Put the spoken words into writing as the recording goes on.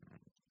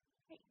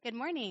Good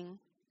morning.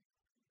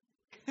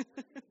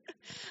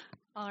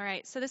 All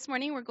right, so this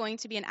morning we're going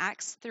to be in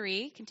Acts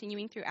 3,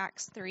 continuing through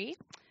Acts 3.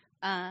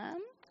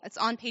 It's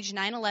on page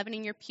 911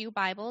 in your Pew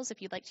Bibles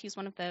if you'd like to use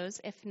one of those.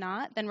 If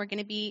not, then we're going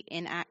to be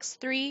in Acts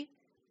 3,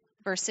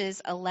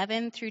 verses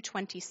 11 through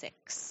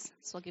 26.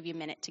 So I'll give you a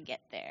minute to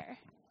get there.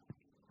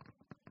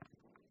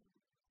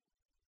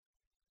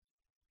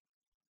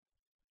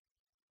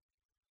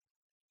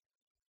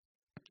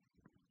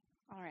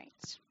 All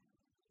right.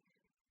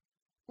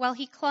 While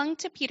he clung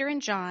to Peter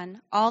and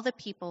John, all the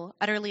people,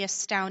 utterly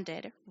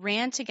astounded,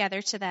 ran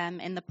together to them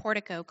in the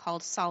portico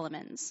called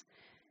Solomon's.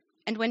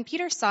 And when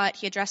Peter saw it,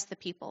 he addressed the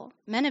people,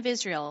 "Men of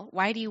Israel,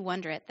 why do you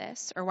wonder at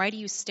this? Or why do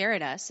you stare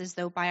at us as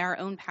though by our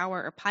own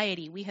power or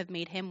piety we have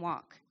made him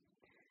walk?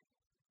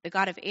 The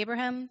God of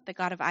Abraham, the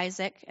God of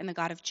Isaac, and the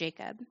God of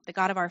Jacob, the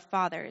God of our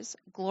fathers,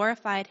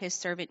 glorified his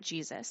servant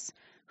Jesus,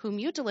 whom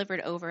you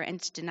delivered over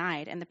and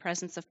denied in the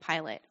presence of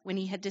Pilate when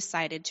he had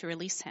decided to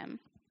release him.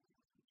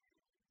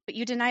 But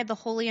you denied the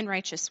holy and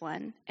righteous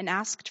one, and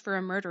asked for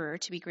a murderer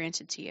to be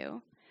granted to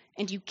you.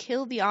 And you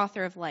killed the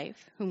author of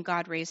life, whom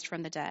God raised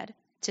from the dead.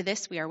 To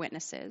this we are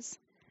witnesses.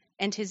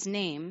 And his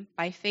name,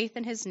 by faith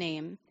in his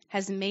name,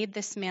 has made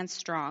this man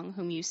strong,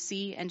 whom you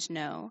see and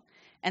know.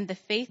 And the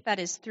faith that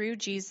is through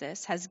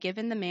Jesus has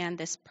given the man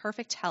this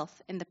perfect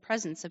health in the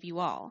presence of you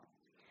all.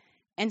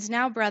 And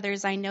now,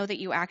 brothers, I know that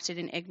you acted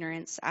in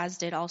ignorance, as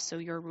did also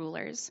your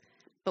rulers.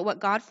 But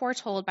what God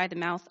foretold by the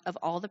mouth of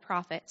all the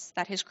prophets,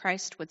 that his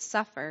Christ would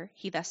suffer,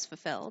 he thus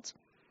fulfilled.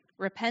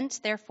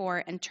 Repent,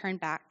 therefore, and turn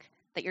back,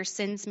 that your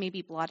sins may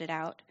be blotted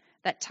out,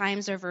 that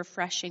times of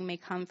refreshing may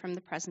come from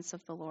the presence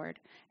of the Lord,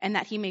 and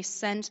that he may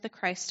send the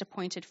Christ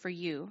appointed for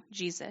you,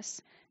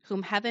 Jesus,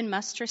 whom heaven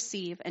must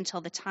receive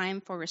until the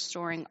time for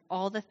restoring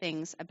all the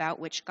things about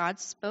which God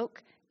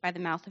spoke by the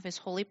mouth of his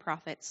holy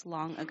prophets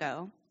long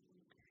ago.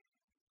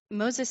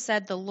 Moses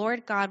said, "The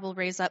Lord God will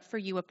raise up for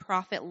you a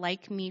prophet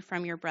like me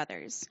from your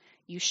brothers.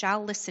 You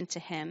shall listen to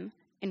him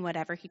in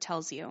whatever he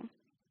tells you.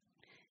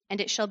 And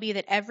it shall be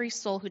that every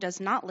soul who does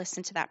not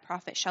listen to that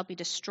prophet shall be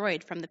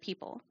destroyed from the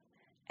people.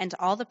 And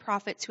all the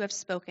prophets who have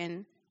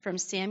spoken, from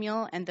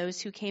Samuel and those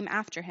who came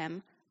after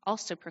him,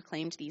 also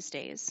proclaimed these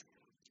days.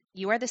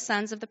 You are the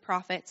sons of the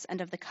prophets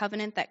and of the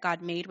covenant that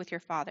God made with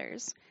your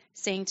fathers,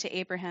 saying to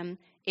Abraham,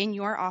 'In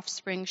your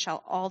offspring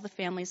shall all the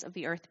families of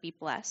the earth be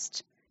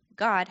blessed.'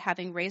 God,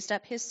 having raised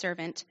up his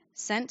servant,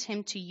 sent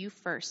him to you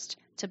first,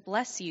 to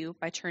bless you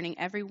by turning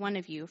every one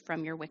of you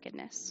from your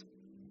wickedness."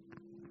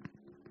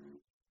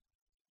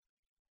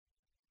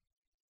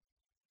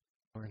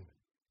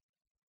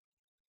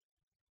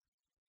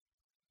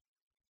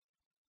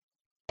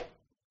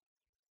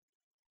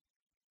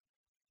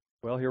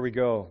 Well, here we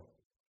go.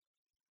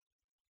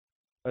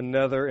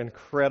 Another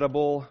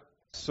incredible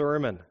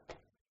sermon.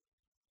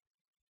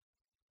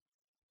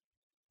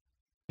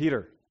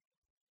 Peter,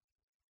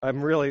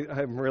 I'm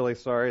really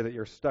sorry that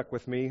you're stuck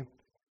with me.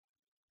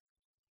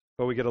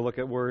 But we get to look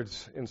at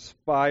words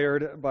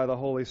inspired by the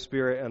Holy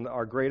Spirit, and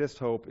our greatest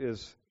hope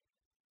is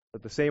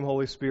that the same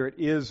Holy Spirit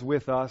is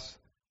with us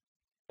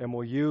and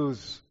will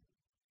use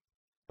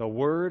the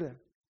Word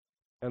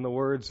and the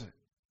words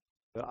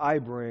that I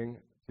bring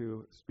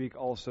to speak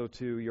also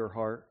to your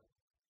heart.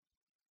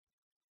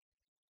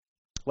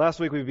 Last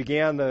week we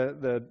began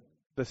the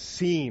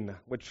scene,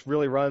 which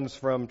really runs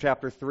from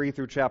chapter 3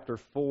 through chapter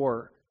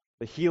 4,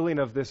 the healing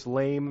of this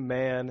lame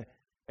man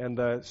and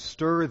the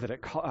stir that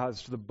it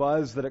caused, the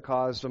buzz that it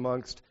caused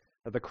amongst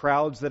the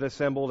crowds that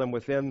assembled and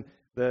within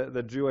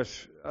the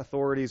Jewish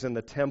authorities in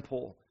the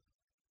temple.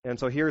 And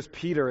so here's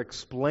Peter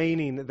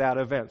explaining that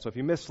event. So if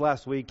you missed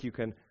last week, you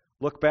can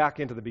look back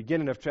into the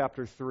beginning of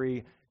chapter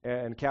 3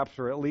 and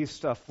capture at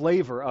least a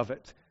flavor of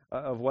it,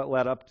 of what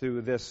led up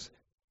to this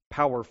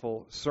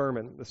powerful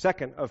sermon. The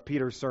second of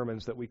Peter's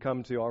sermons that we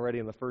come to already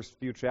in the first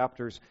few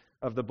chapters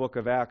of the book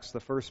of Acts, the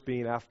first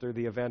being after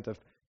the event of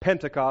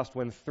Pentecost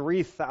when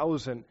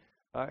 3,000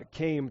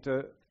 came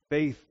to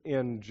faith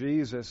in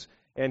Jesus.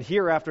 And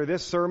here after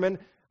this sermon,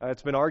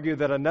 it's been argued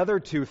that another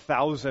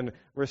 2,000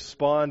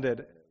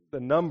 responded.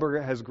 The number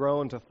has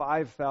grown to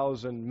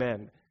 5,000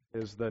 men,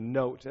 is the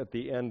note at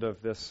the end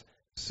of this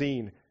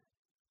scene.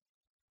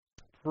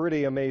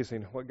 Pretty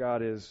amazing what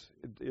God is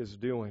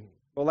doing.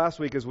 Well, last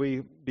week as we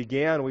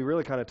began, we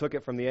really kind of took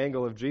it from the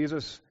angle of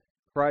Jesus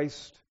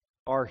Christ,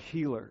 our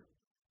healer,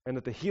 and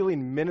that the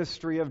healing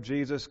ministry of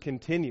Jesus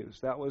continues.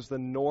 That was the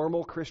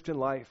normal Christian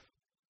life.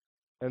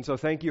 And so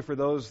thank you for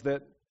those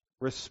that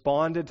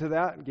responded to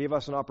that and gave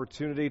us an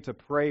opportunity to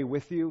pray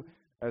with you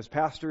as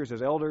pastors,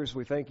 as elders.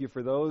 We thank you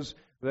for those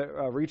that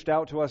reached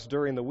out to us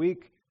during the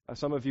week.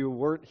 Some of you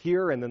weren't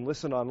here and then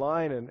listened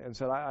online and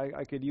said,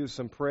 I could use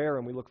some prayer,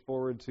 and we look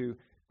forward to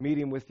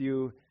meeting with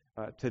you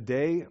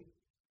today.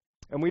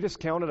 And we just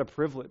count it a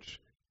privilege.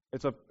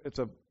 It's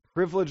a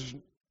privilege,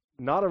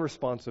 not a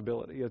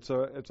responsibility. It's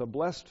a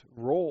blessed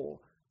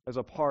role as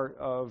a part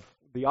of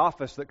the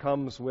office that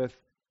comes with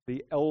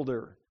the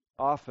elder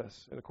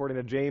office. And according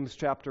to James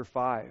chapter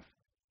 5,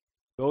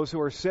 those who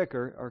are sick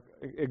are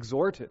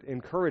exhorted,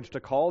 encouraged to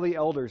call the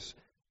elders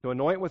to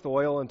anoint with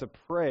oil and to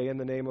pray in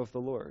the name of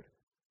the Lord.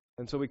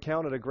 And so we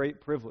count it a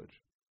great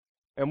privilege.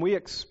 And we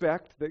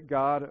expect that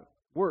God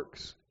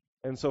works.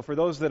 And so for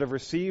those that have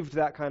received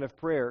that kind of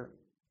prayer,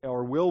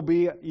 or will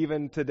be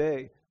even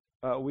today,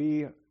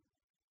 we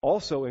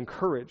also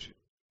encourage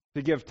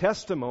to give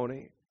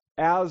testimony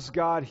as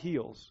God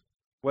heals,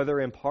 whether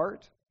in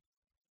part,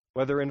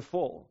 whether in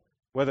full,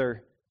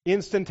 whether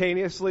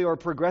instantaneously or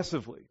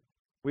progressively.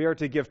 We are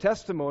to give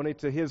testimony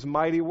to His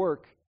mighty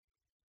work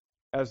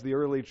as the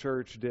early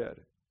church did.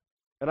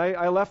 And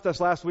I left us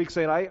last week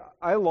saying,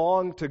 I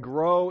long to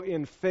grow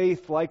in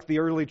faith like the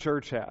early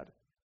church had.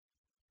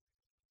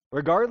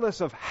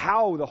 Regardless of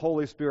how the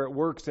Holy Spirit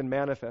works and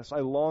manifests,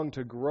 I long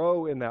to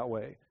grow in that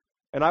way.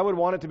 And I would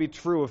want it to be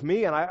true of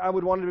me, and I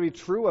would want it to be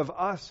true of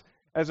us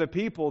as a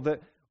people,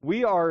 that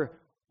we are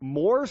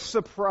more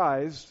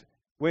surprised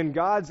when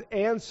God's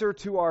answer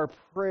to our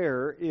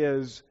prayer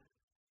is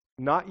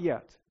not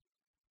yet.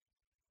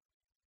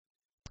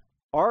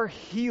 Our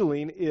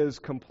healing is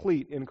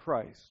complete in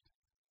Christ.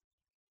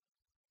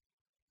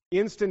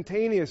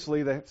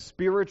 Instantaneously, the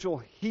spiritual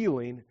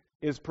healing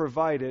is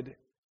provided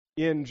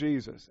in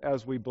Jesus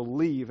as we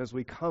believe, as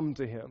we come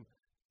to Him.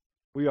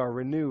 We are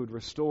renewed,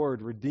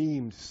 restored,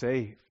 redeemed,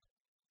 saved.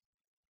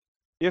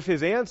 If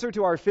His answer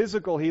to our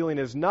physical healing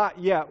is not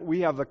yet,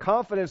 we have the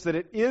confidence that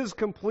it is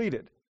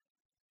completed.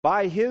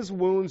 By His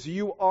wounds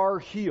you are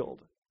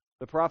healed.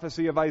 The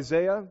prophecy of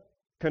Isaiah,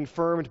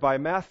 confirmed by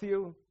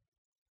Matthew.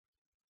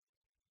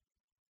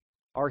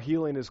 Our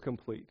healing is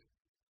complete.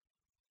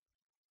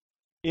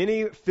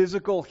 Any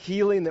physical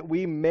healing that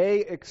we may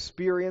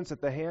experience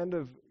at the hand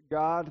of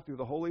God through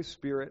the Holy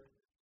Spirit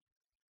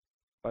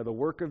by the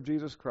work of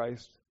Jesus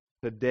Christ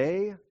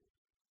today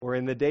or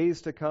in the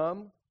days to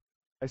come,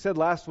 I said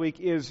last week,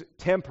 is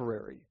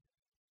temporary.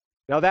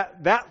 Now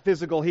that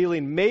physical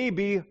healing may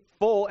be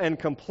full and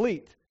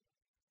complete,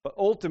 but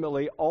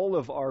ultimately all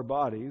of our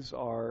bodies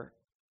are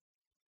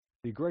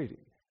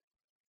degrading,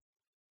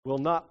 will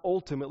not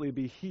ultimately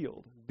be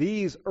healed.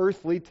 These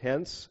earthly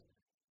tents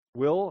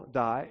will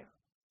die,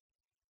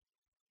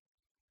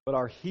 but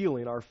our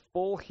healing, our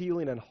full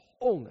healing and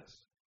wholeness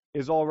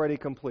is already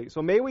complete.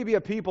 So may we be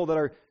a people that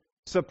are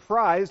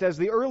surprised, as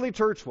the early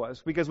church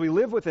was, because we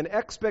live with an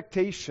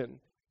expectation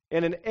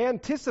and an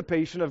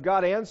anticipation of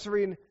God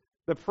answering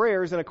the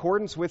prayers in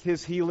accordance with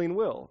His healing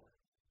will.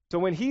 So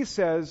when He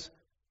says,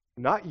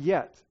 not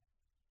yet,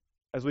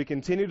 as we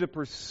continue to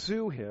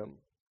pursue Him,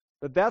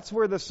 that's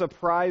where the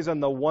surprise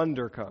and the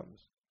wonder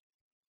comes.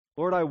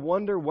 Lord, I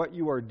wonder what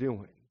you are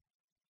doing.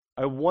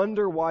 I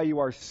wonder why you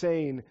are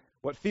saying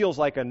what feels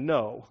like a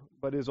no,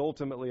 but is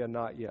ultimately a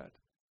not yet.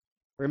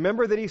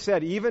 Remember that He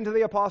said, even to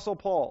the Apostle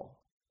Paul,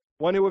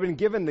 one who had been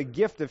given the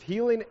gift of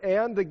healing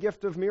and the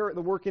gift of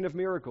the working of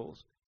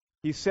miracles,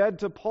 He said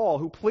to Paul,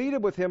 who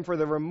pleaded with him for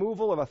the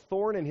removal of a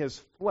thorn in his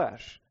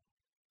flesh,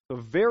 so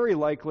very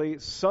likely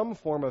some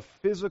form of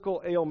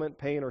physical ailment,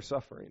 pain, or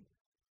suffering.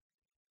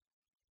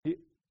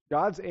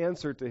 God's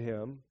answer to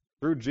him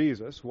through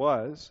Jesus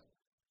was,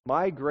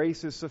 my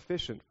grace is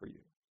sufficient for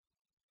you.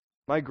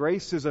 My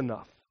grace is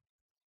enough.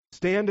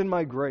 Stand in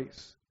my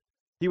grace.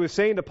 He was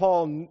saying to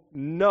Paul,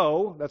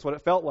 no, that's what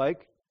it felt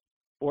like,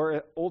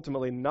 or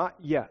ultimately not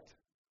yet.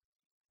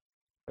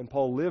 And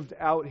Paul lived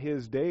out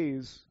his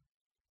days,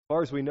 as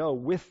far as we know,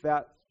 with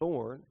that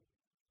thorn,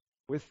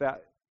 with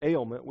that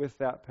ailment, with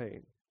that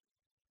pain.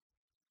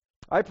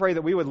 I pray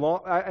that we would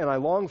and I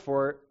long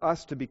for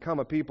us to become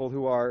a people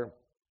who are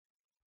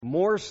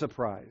more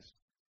surprised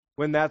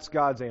when that's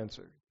God's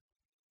answer.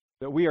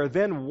 That we are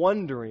then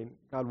wondering,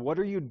 God, what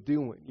are you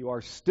doing? You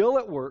are still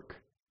at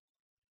work,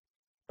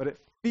 but it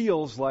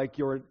feels like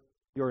you're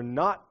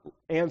not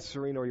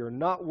answering or you're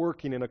not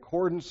working in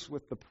accordance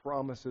with the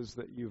promises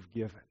that you've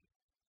given.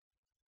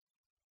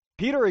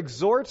 Peter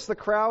exhorts the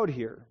crowd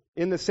here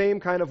in the same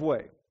kind of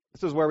way.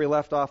 This is where we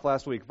left off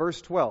last week. Verse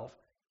 12.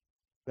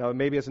 Now,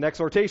 maybe it's an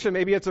exhortation,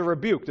 maybe it's a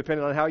rebuke,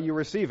 depending on how you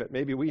receive it.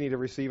 Maybe we need to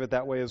receive it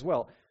that way as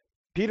well.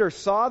 Peter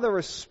saw the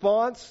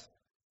response,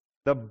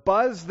 the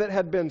buzz that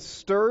had been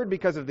stirred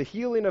because of the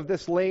healing of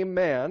this lame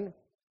man,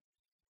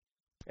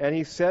 and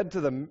he said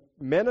to the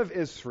men of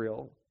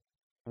Israel,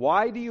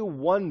 why do you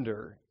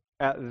wonder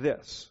at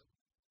this?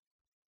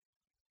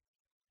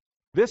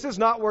 This is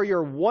not where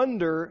your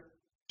wonder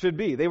should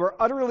be. They were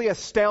utterly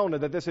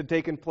astounded that this had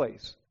taken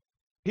place.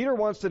 Peter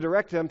wants to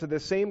direct them to the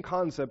same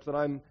concept that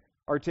I'm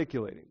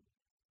articulating.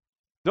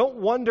 Don't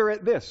wonder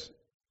at this.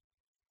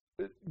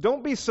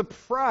 Don't be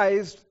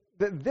surprised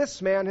that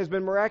this man has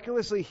been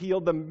miraculously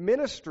healed. The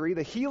ministry,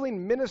 the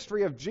healing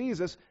ministry of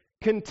Jesus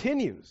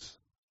continues.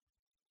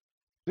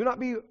 Do not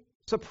be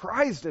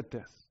surprised at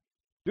this.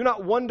 Do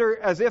not wonder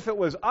as if it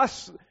was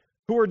us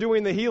who were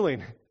doing the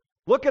healing.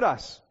 Look at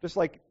us, just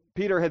like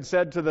Peter had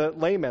said to the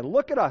layman.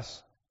 Look at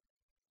us.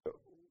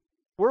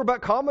 We're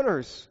but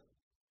commoners.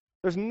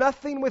 There's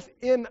nothing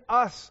within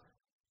us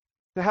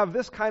to have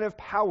this kind of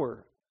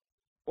power,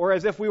 or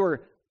as if we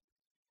were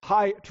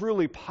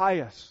truly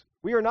pious.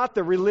 We are not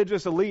the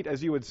religious elite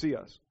as you would see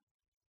us.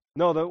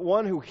 No, the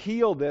one who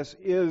healed this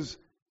is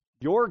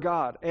your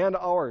God and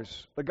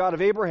ours, the God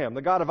of Abraham,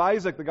 the God of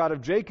Isaac, the God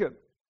of Jacob,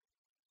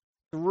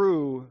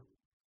 through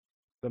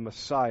the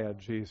Messiah,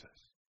 Jesus.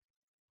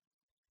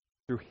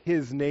 Through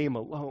his name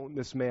alone,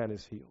 this man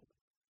is healed.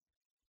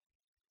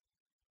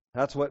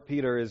 That's what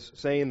Peter is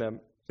saying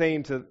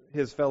to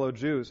his fellow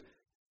Jews.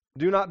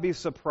 Do not be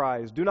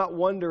surprised. Do not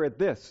wonder at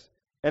this.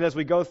 And as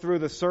we go through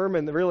the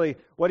sermon, really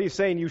what he's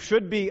saying you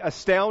should be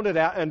astounded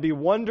at and be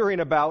wondering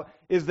about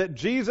is that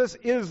Jesus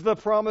is the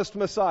promised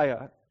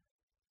Messiah.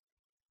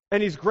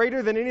 And he's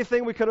greater than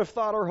anything we could have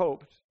thought or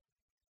hoped.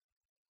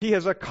 He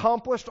has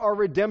accomplished our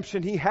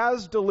redemption. He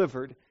has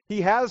delivered.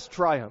 He has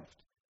triumphed.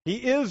 He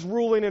is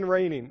ruling and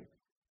reigning.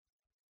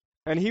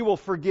 And he will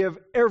forgive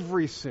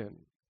every sin.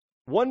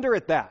 Wonder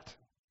at that.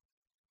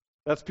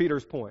 That's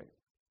Peter's point.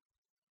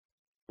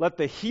 Let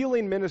the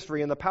healing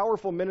ministry and the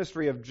powerful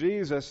ministry of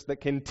Jesus that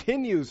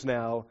continues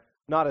now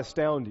not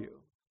astound you.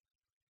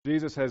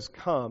 Jesus has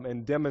come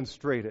and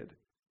demonstrated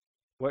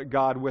what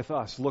God with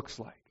us looks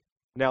like.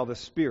 Now the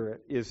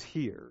Spirit is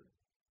here.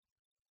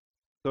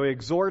 So he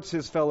exhorts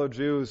his fellow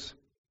Jews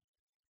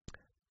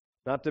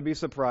not to be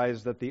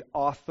surprised that the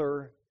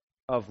author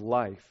of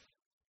life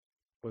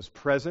was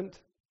present,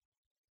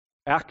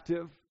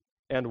 active,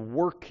 and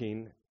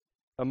working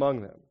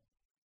among them.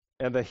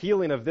 And the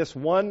healing of this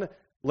one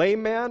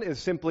lame man is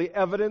simply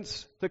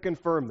evidence to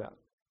confirm that.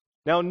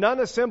 Now, none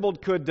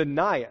assembled could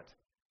deny it.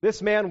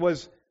 This man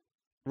was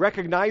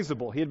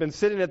recognizable. He had been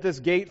sitting at this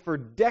gate for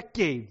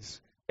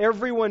decades.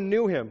 Everyone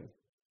knew him.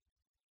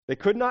 They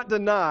could not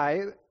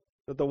deny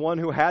that the one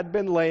who had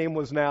been lame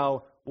was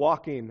now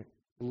walking,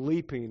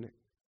 leaping,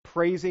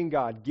 praising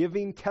God,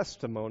 giving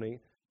testimony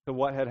to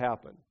what had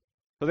happened.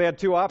 So they had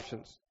two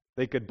options.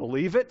 They could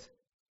believe it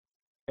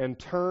and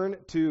turn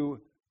to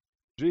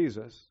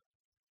Jesus,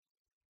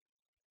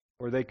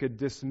 or they could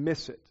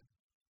dismiss it,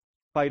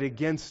 fight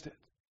against it.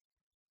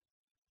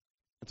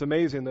 It's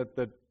amazing that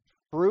the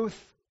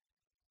truth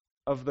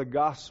of the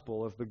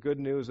gospel, of the good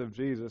news of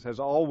Jesus, has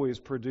always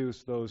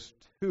produced those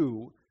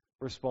two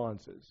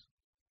responses.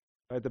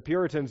 Right? The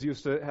Puritans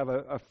used to have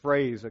a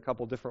phrase, a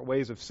couple different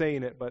ways of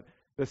saying it, but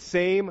the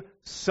same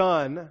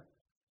sun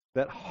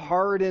that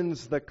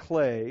hardens the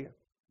clay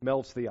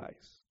melts the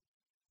ice.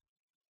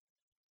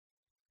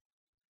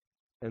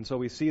 And so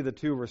we see the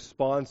two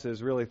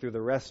responses really through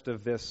the rest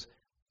of this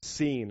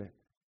scene.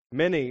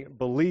 Many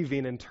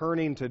believing and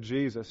turning to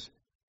Jesus,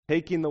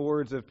 taking the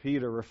words of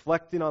Peter,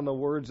 reflecting on the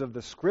words of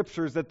the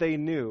Scriptures that they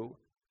knew,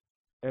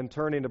 and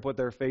turning to put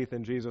their faith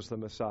in Jesus the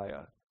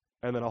Messiah.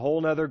 And then a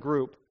whole other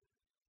group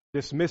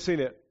dismissing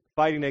it,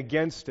 fighting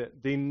against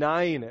it,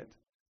 denying it,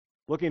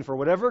 looking for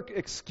whatever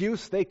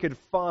excuse they could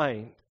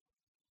find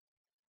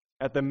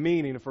at the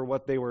meaning for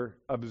what they were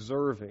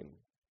observing.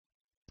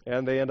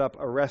 And they end up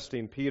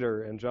arresting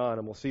Peter and John,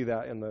 and we'll see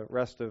that in the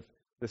rest of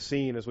the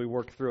scene as we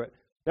work through it.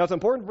 Now, it's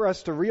important for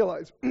us to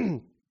realize,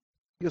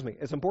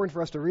 it's important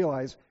for us to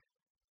realize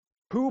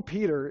who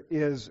Peter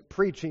is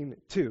preaching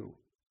to.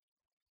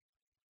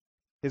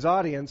 His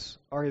audience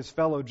are his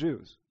fellow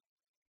Jews.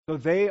 So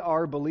they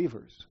are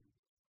believers.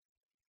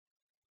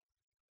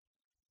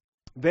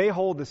 They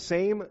hold the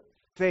same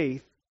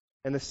faith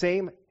and the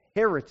same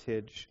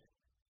heritage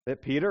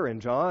that Peter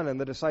and John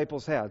and the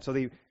disciples had. So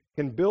they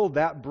can build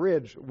that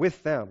bridge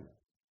with them.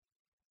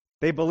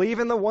 They believe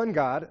in the one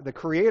God, the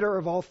creator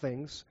of all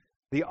things,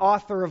 the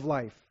author of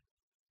life.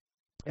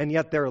 And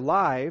yet their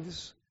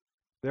lives,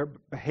 their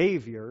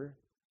behavior,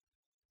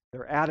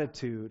 their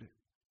attitude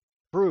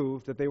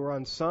prove that they were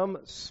on some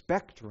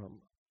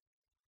spectrum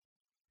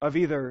of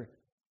either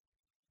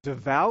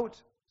devout,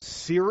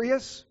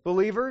 serious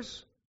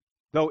believers,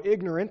 though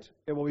ignorant,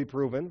 it will be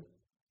proven,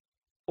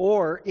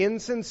 or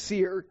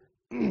insincere,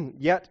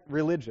 yet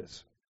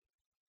religious.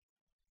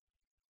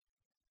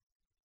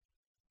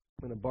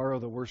 I'm going to borrow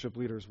the worship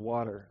leader's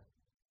water.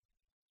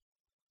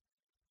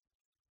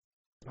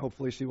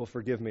 Hopefully she will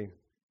forgive me.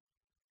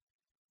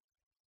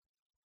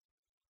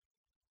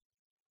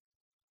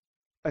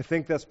 I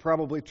think that's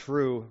probably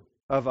true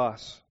of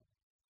us.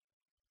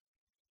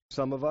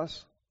 Some of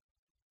us,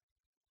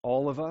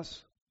 all of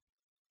us,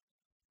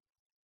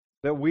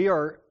 that we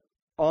are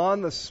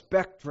on the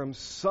spectrum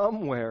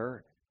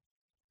somewhere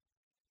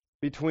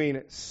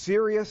between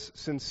serious,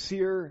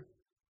 sincere,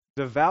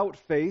 devout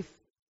faith,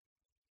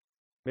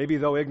 maybe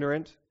though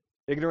ignorant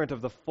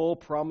of the full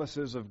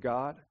promises of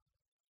God,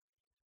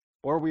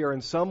 or we are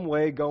in some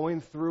way going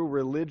through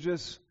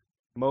religious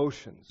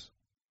motions.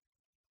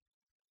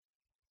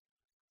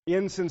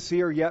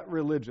 Insincere yet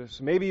religious,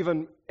 maybe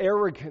even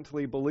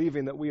arrogantly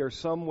believing that we are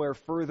somewhere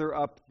further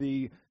up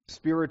the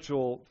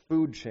spiritual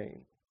food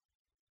chain.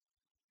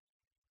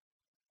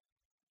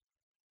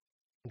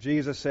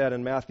 Jesus said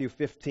in Matthew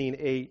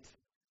 15:8,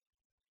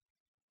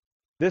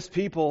 "This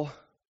people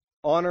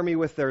honor me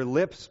with their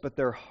lips, but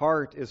their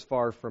heart is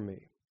far from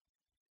me.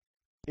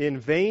 In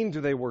vain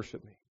do they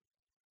worship me.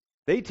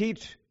 They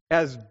teach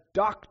as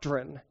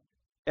doctrine,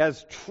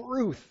 as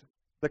truth,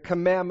 the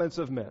commandments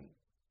of men."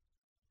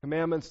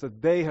 Commandments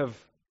that they have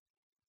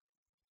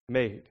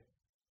made.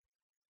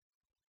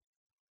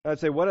 I'd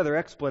say, what other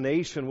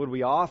explanation would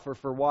we offer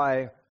for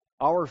why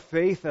our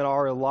faith and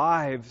our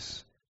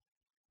lives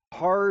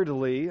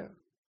hardly,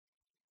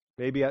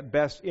 maybe at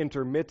best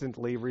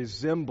intermittently,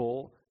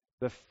 resemble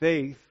the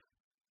faith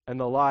and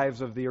the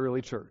lives of the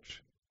early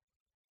church?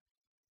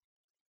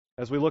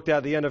 As we looked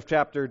at the end of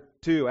chapter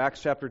 2,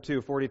 Acts chapter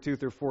 2, 42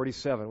 through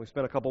 47, we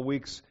spent a couple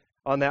weeks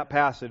on that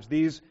passage.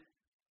 These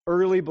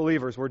early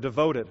believers were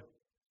devoted,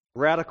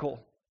 radical,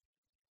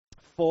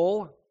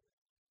 full,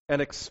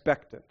 and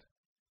expectant.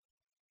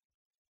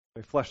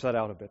 Let me flesh that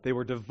out a bit. They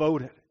were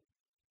devoted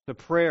to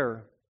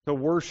prayer, to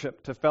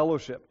worship, to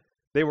fellowship.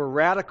 They were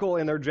radical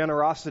in their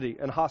generosity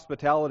and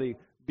hospitality,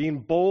 being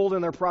bold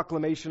in their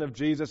proclamation of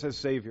Jesus as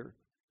Savior,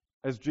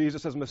 as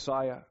Jesus as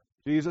Messiah,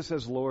 Jesus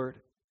as Lord.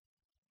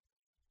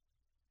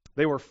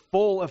 They were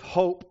full of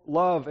hope,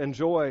 love, and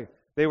joy.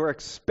 They were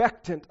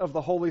expectant of the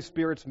Holy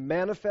Spirit's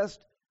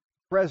manifest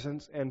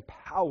presence and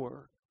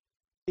power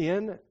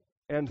in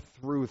and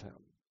through them.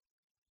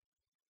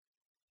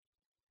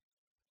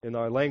 In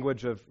our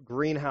language of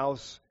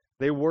greenhouse,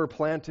 they were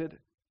planted,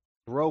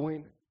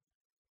 growing,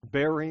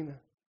 bearing,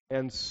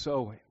 and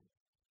sowing.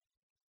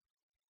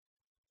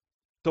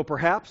 So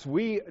perhaps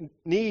we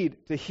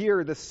need to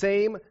hear the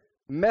same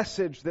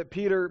message that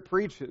Peter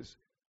preaches,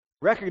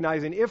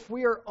 recognizing, if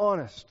we are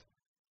honest,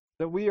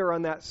 that we are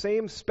on that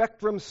same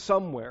spectrum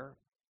somewhere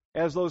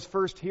as those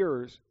first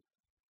hearers.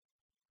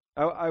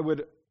 I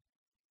would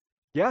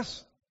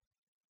guess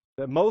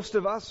that most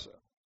of us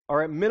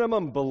are at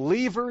minimum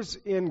believers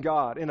in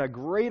God, in a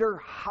greater,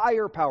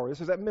 higher power. This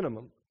is at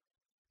minimum.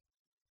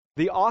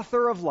 The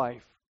author of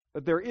life,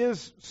 that there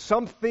is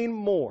something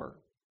more.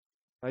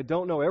 I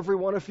don't know every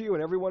one of you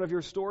and every one of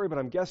your story, but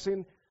I'm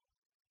guessing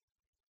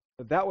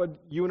that would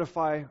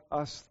unify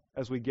us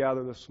as we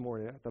gather this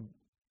morning at the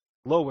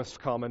lowest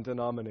common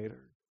denominator.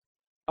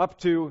 Up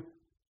to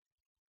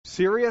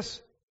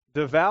serious,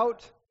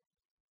 devout,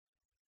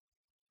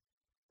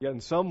 yet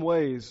in some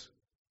ways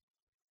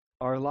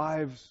our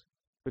lives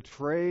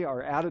betray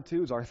our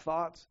attitudes, our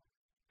thoughts,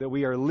 that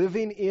we are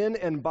living in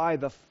and by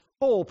the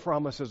full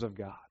promises of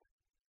God.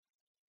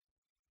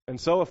 And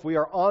so if we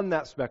are on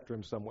that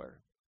spectrum somewhere,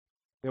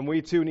 then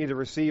we too need to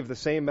receive the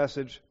same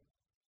message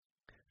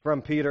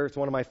from Peter. It's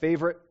one of my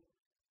favorite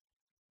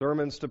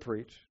sermons to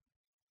preach.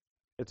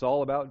 It's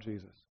all about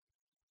Jesus.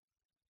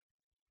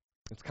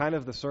 It's kind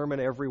of the sermon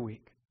every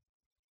week.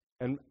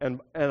 And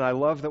I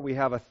love that we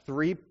have a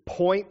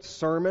 3-point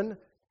sermon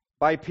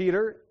by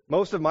Peter.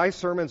 Most of my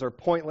sermons are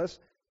pointless.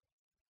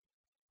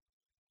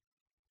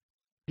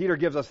 Peter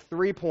gives us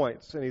 3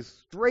 points, and he's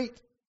straight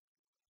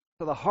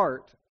to the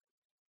heart.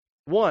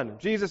 1,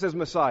 Jesus is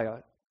Messiah.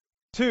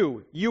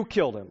 2, you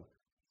killed him.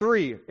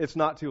 3, it's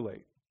not too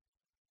late.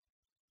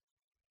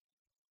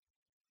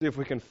 See if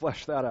we can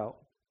flesh that out.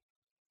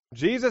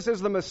 Jesus is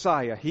the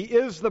Messiah. He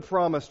is the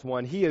promised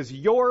one. He is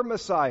your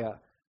Messiah.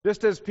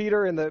 Just as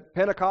Peter in the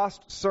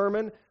Pentecost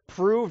sermon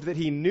proved that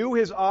he knew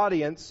his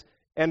audience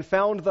and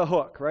found the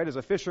hook, right? As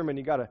a fisherman,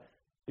 you got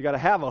to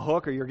have a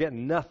hook or you're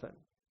getting nothing.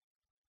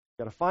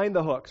 You got to find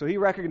the hook. So he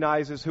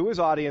recognizes who his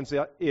audience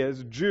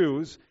is,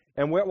 Jews,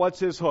 and what's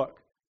his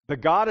hook? The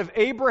God of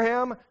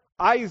Abraham,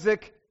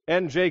 Isaac,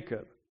 and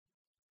Jacob.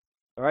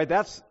 All right,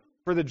 that's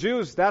for the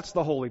Jews, that's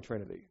the Holy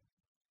Trinity.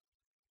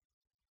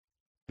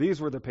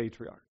 These were the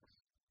patriarchs.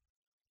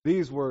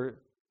 These were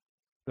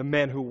the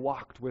men who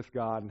walked with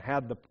God and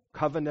had the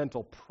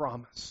covenantal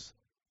promise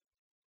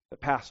that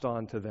passed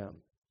on to them.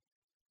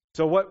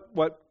 So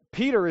what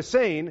Peter is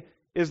saying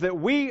is that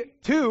we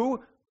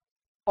too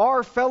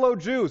are fellow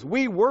Jews.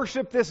 We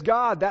worship this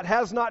God. That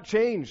has not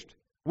changed.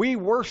 We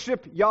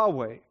worship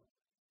Yahweh.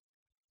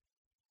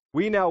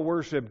 We now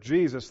worship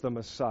Jesus the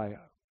Messiah.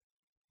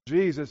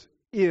 Jesus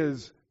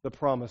is the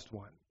promised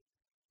one.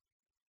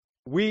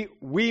 We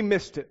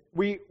missed it.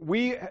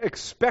 We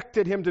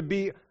expected him to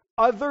be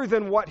other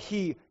than what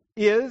he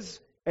is,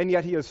 and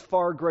yet he is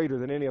far greater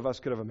than any of us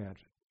could have imagined.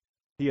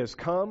 He has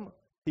come,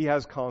 he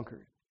has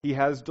conquered, he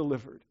has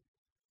delivered.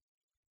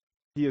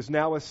 He is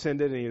now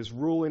ascended, and he is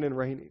ruling and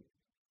reigning.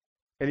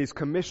 And he's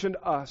commissioned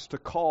us to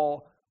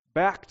call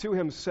back to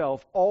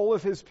himself all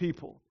of his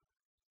people.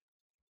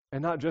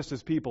 And not just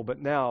his people,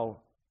 but now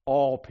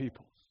all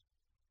peoples.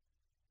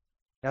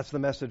 That's the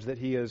message that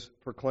he is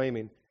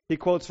proclaiming. He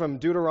quotes from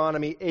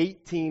Deuteronomy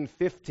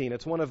 18:15.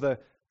 It's one of the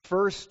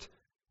first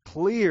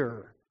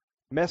clear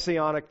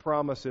messianic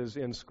promises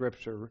in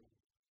Scripture,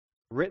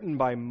 written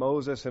by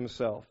Moses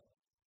himself.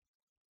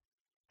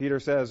 Peter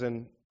says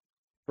in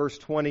verse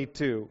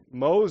 22,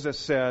 Moses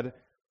said,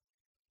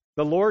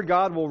 "The Lord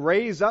God will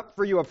raise up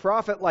for you a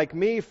prophet like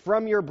me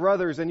from your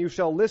brothers, and you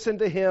shall listen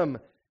to him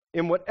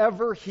in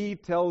whatever he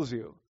tells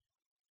you."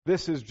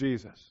 This is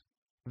Jesus.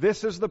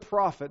 This is the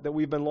prophet that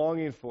we've been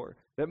longing for,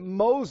 that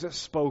Moses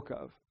spoke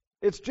of.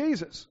 It's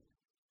Jesus.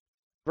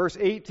 Verse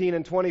 18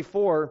 and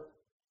 24,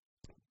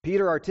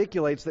 Peter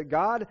articulates that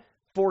God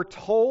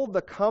foretold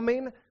the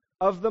coming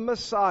of the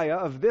Messiah,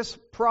 of this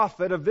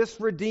prophet, of this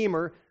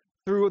Redeemer,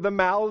 through the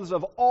mouths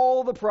of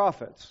all the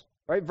prophets.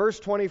 Right? Verse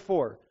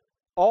 24.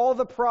 All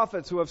the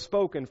prophets who have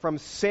spoken, from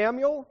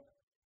Samuel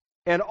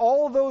And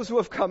all those who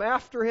have come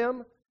after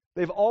him,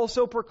 they've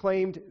also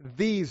proclaimed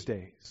these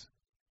days.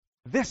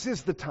 This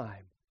is the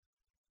time.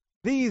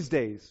 These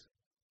days.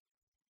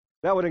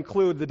 That would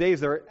include the days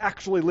they're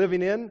actually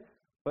living in,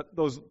 but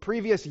those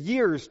previous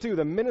years too,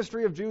 the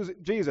ministry of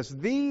Jesus.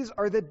 These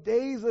are the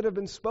days that have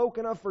been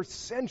spoken of for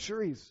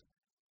centuries,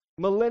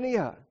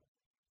 millennia.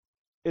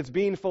 It's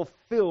being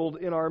fulfilled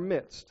in our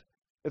midst.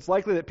 It's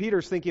likely that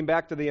Peter's thinking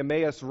back to the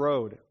Emmaus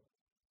Road.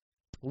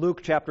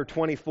 Luke chapter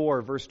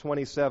 24, verse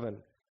 27.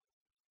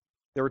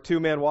 There were two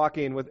men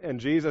walking and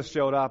Jesus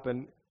showed up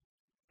and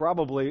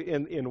probably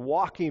in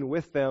walking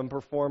with them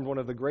performed one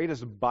of the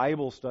greatest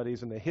Bible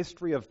studies in the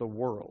history of the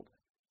world.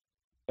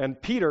 And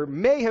Peter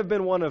may have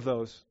been one of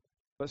those,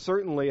 but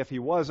certainly if he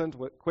wasn't,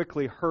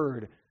 quickly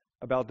heard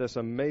about this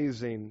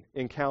amazing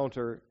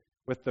encounter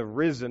with the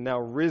now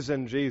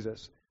risen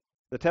Jesus.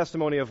 The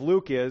testimony of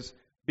Luke is,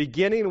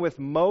 beginning with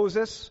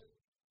Moses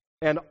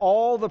and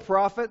all the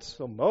prophets,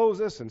 so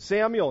Moses and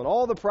Samuel and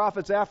all the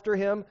prophets after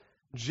him,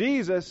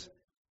 Jesus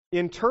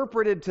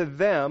interpreted to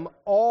them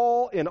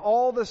in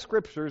all the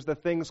scriptures the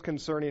things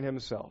concerning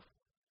himself.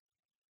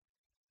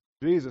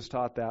 Jesus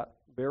taught that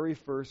very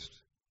first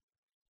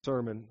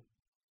sermon.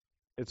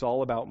 It's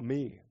all about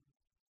me.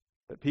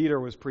 That Peter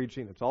was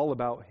preaching, it's all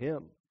about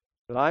him.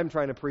 That I'm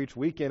trying to preach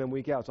week in and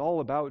week out. It's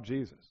all about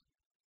Jesus.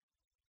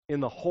 In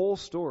the whole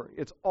story,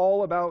 it's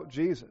all about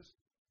Jesus.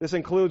 This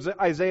includes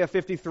Isaiah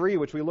 53,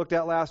 which we looked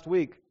at last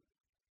week.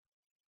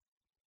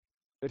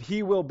 That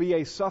he will be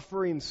a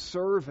suffering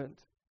servant,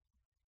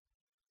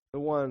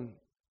 the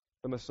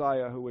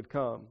Messiah who would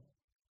come.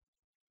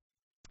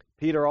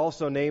 Peter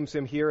also names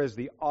him here as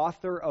the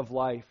author of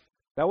life.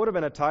 That would have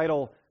been a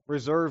title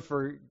reserved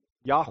for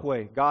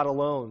Yahweh, God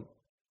alone,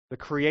 the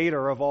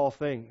creator of all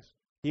things.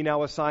 He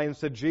now assigns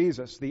to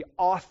Jesus, the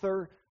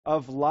author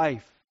of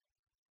life.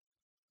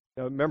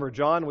 Now remember,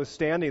 John was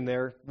standing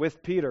there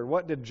with Peter.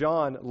 What did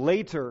John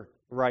later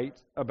write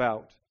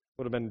about? It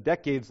would have been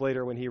decades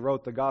later when he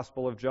wrote the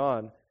Gospel of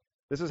John.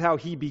 This is how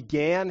he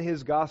began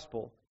his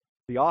gospel,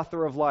 the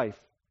author of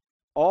life.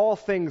 All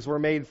things were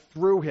made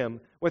through him.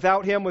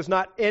 Without him was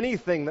not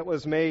anything that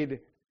was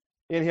made.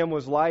 In him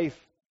was life,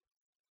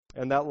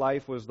 and that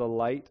life was the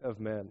light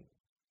of men.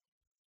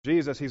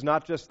 Jesus, he's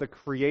not just the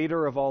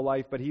creator of all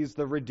life, but he's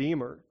the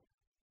redeemer,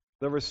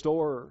 the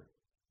restorer,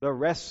 the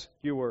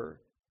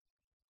rescuer,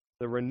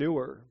 the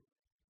renewer,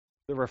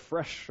 the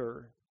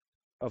refresher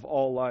of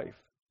all life.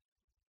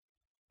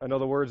 I know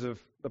the words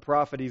of the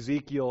prophet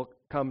Ezekiel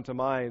come to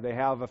mind. They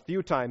have a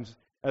few times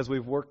as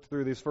we've worked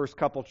through these first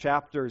couple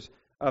chapters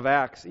of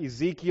Acts.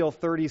 Ezekiel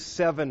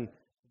 37,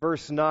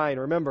 verse 9.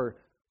 Remember,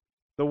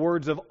 the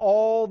words of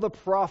all the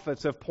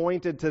prophets have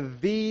pointed to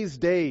these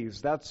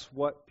days. That's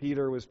what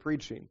Peter was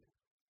preaching.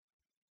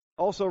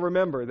 Also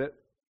remember that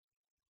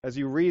as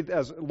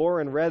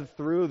Lauren read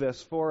through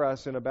this for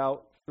us in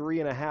about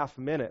 3.5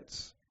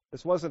 minutes,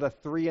 this wasn't a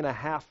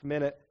 3.5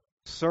 minute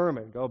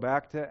sermon. Go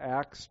back to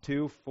Acts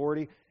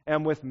 2:40.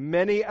 And with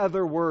many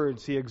other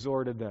words he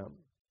exhorted them.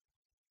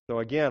 So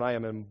again, I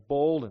am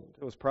emboldened.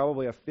 It was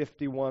probably a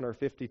 51 or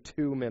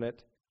 52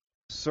 minute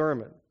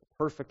sermon.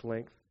 Perfect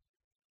length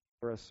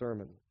for a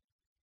sermon.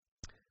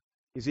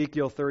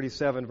 Ezekiel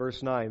 37,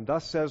 verse 9.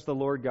 Thus says the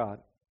Lord God,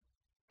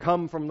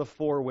 come from the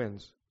four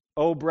winds,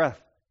 O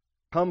breath,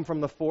 come from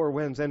the four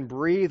winds, and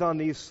breathe on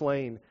these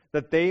slain,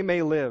 that they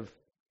may live.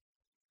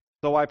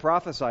 So I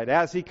prophesied,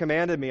 as he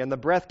commanded me, and the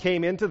breath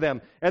came into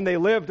them, and they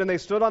lived, and they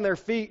stood on their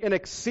feet, an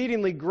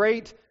exceedingly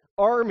great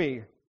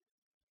army.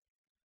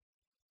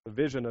 The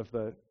vision of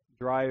the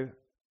dry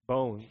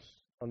bones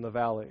on the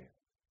valley,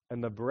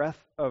 and the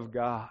breath of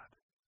God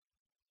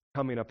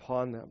coming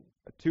upon them.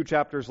 2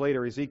 chapters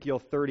later, Ezekiel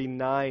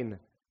 39,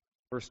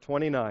 verse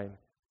 29.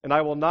 And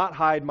I will not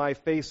hide my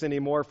face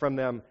anymore from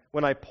them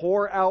when I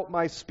pour out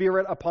my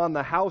Spirit upon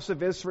the house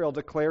of Israel,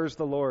 declares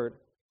the Lord.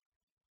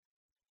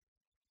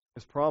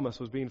 His promise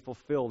was being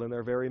fulfilled in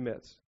their very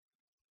midst.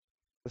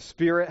 The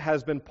Spirit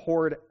has been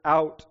poured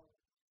out.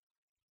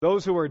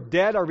 Those who are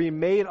dead are being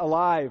made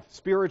alive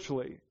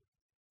spiritually.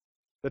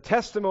 The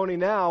testimony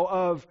now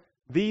of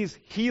these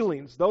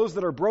healings, those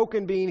that are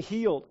broken being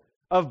healed,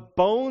 of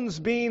bones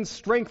being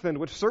strengthened,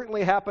 which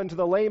certainly happened to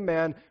the lame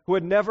man who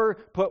had never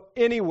put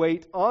any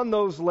weight on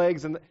those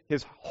legs in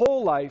his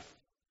whole life.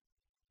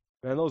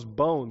 And those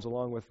bones,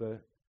 along with the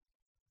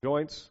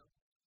joints,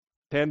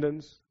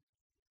 tendons,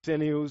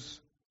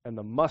 sinews, and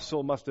the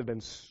muscle, must have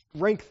been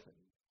strengthened.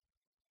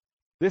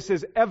 This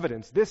is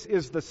evidence. This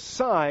is the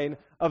sign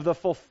of the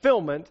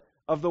fulfillment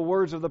of the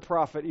words of the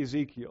prophet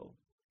Ezekiel.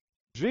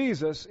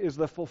 Jesus is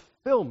the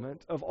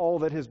fulfillment of all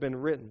that has been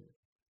written.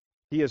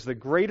 He is the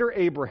greater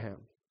Abraham.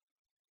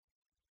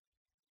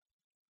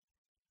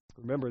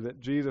 Remember that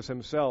Jesus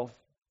himself,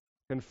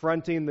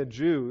 confronting the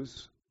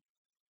Jews,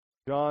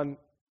 John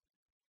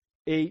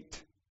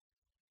 8,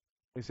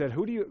 he said,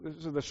 this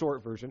is the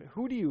short version,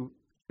 who do you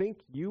think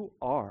you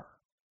are?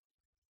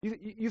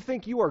 You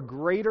think you are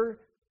greater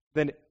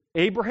than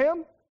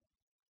Abraham?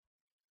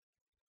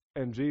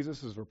 And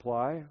Jesus'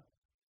 reply,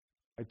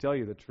 I tell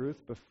you the truth,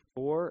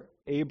 before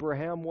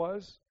Abraham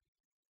was,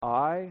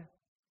 I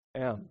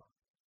am.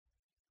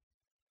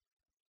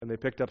 And they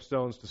picked up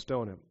stones to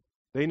stone him.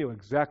 They knew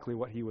exactly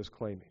what he was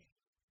claiming.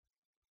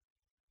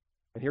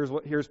 And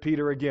here's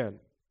Peter again.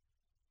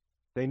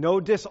 They know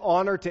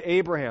dishonor to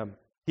Abraham.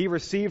 He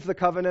received the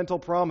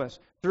covenantal promise.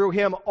 Through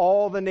him,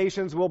 all the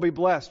nations will be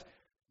blessed.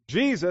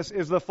 Jesus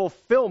is the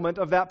fulfillment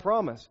of that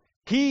promise.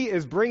 He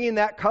is bringing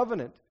that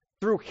covenant.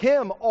 Through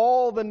him,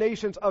 all the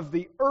nations of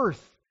the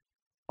earth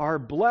are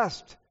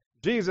blessed.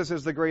 Jesus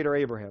is the greater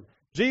Abraham.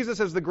 Jesus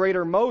is the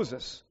greater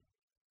Moses.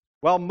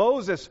 While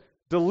Moses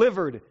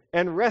delivered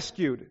and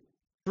rescued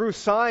through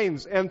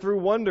signs and through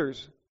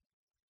wonders,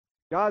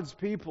 God's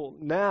people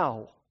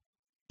now,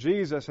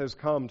 Jesus has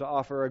come to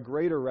offer a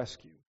greater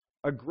rescue,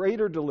 a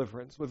greater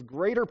deliverance with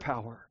greater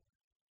power.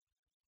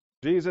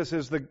 Jesus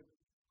is the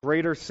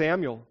greater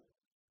Samuel,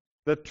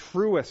 the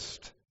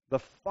truest, the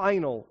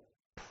final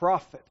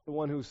prophet, the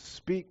one who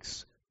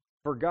speaks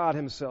for God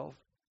himself.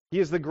 He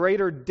is the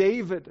greater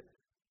David,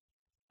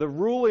 the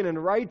ruling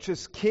and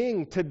righteous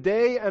king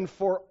today and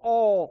for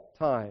all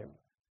time.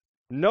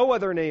 No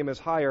other name is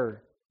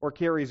higher or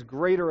carries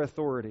greater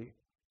authority.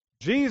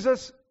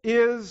 Jesus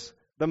is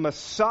the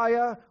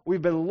Messiah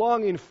we've been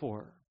longing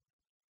for.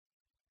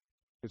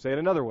 You say it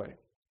another way.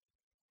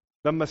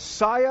 The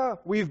Messiah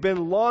we've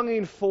been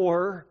longing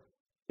for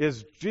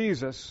is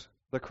Jesus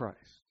the Christ.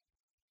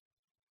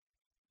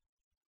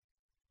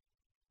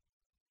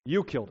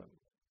 You killed him.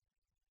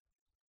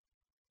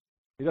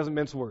 He doesn't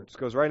mince words.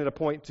 Goes right into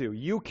point 2.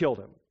 You killed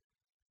him.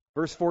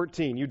 Verse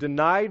 14. You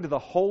denied the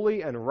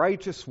holy and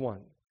righteous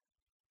one,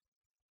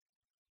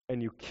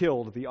 and you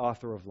killed the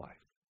author of life.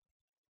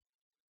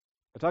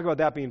 I talk about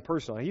that being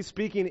personal. He's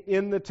speaking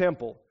in the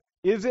temple.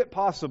 Is it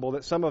possible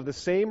that some of the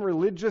same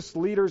religious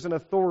leaders and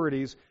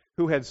authorities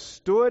who had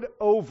stood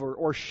over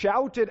or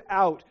shouted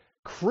out,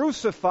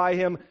 crucify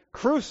him,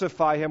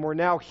 were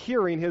now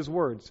hearing his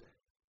words?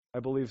 I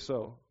believe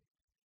so.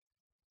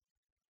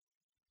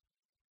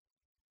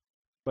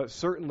 But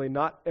certainly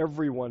not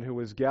everyone who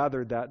was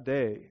gathered that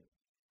day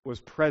was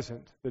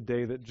present the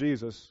day that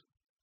Jesus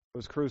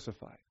was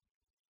crucified.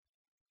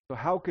 So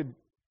how could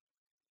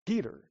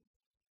Peter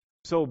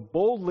so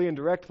boldly and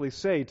directly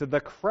say to the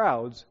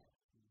crowds,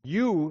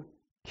 you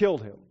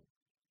killed him?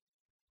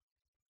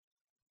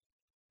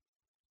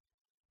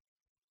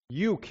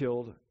 You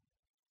killed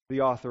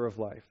the author of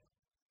life.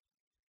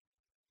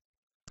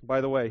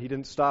 By the way, he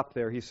didn't stop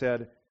there. He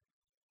said,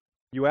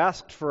 you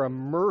asked for a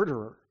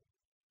murderer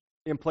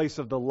in place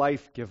of the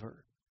life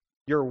giver.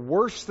 You're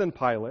worse than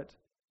Pilate.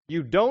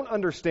 You don't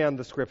understand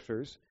the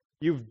Scriptures.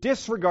 You've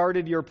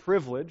disregarded your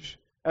privilege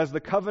as the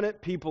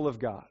covenant people of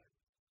God.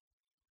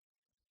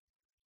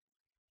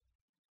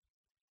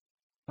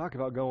 Talk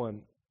about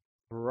going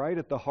right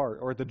at the heart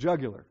or at the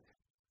jugular.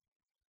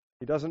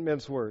 He doesn't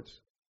mince words.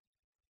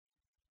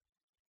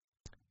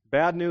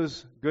 Bad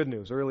news, good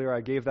news. Earlier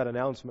I gave that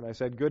announcement. I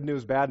said good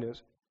news, bad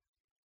news.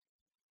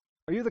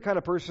 Are you the kind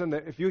of person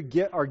that if you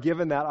are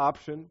given that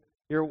option,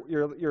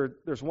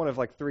 there's one of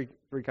like three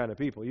kind of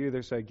people. You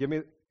either say, give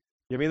me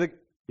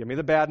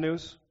the bad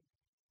news.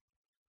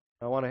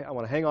 I want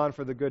to hang on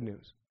for the good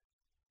news.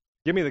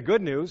 Give me the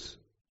good news.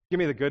 Give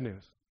me the good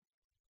news.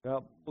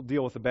 Well, we'll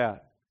deal with the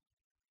bad.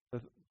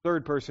 The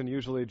third person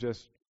usually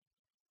just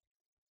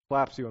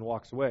slaps you and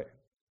walks away.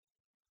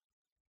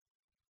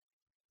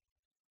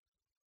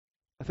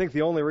 I think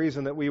the only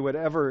reason that we would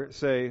ever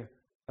say,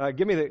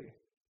 give me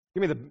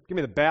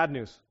the bad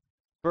news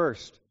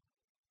first,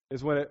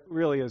 is when it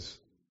really is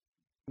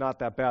not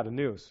that bad of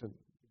news. And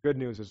good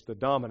news is the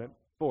dominant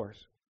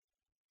force.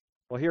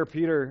 Well, here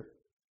Peter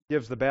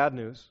gives the bad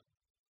news.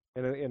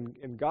 And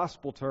in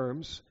gospel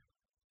terms,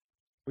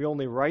 we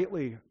only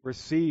rightly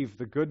receive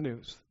the good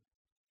news,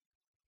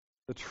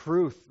 the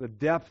truth, the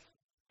depth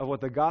of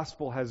what the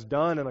gospel has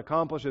done and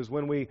accomplishes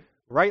when we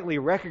rightly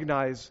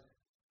recognize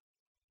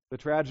the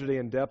tragedy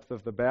and depth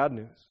of the bad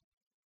news.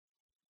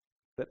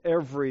 That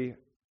every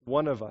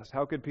one of us,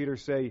 how could Peter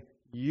say,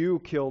 you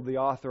killed the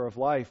author of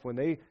life, when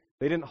they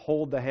didn't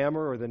hold the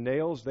hammer or the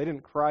nails? They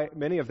didn't cry.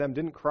 Many of them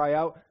didn't cry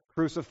out,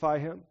 crucify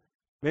him.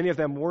 Many of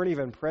them weren't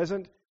even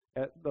present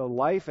at the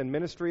life and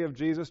ministry of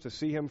Jesus to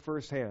see him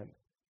firsthand.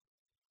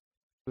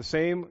 The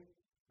same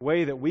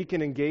way that we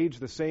can engage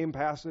the same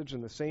passage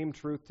and the same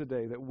truth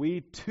today, that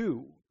we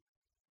too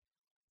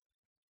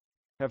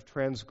have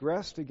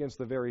transgressed against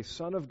the very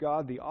Son of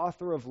God, the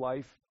author of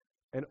life,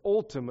 and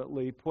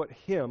ultimately put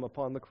him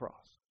upon the cross.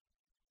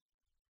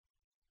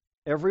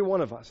 Every one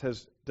of us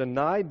has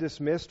denied,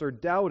 dismissed, or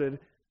doubted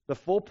the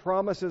full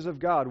promises of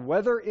God,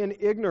 whether in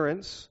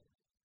ignorance.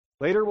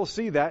 Later we'll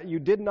see that you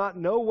did not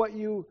know what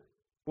you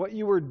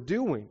were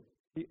doing.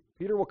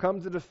 Peter will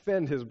come to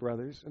defend his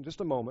brothers in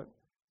just a moment.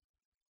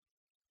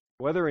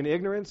 Whether in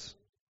ignorance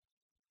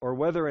or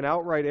whether in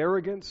outright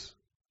arrogance,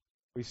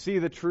 we see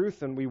the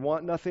truth and we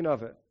want nothing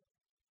of it.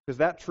 Because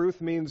that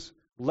truth means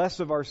less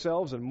of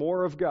ourselves and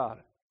more of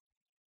God.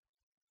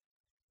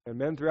 And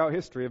men throughout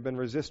history have been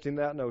resisting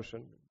that notion.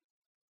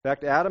 In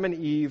fact, Adam and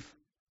Eve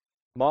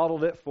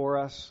modeled it for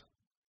us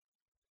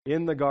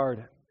in the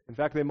garden. In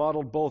fact, they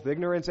modeled both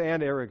ignorance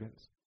and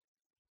arrogance.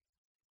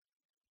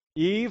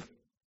 Eve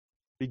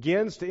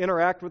begins to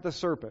interact with the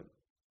serpent.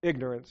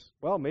 Ignorance.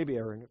 Well, maybe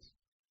arrogance.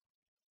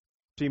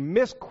 She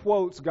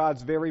misquotes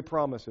God's very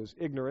promises.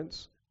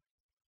 Ignorance.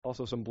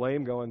 Also some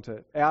blame going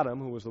to Adam,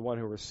 who was the one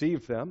who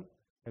received them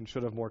and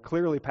should have more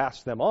clearly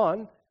passed them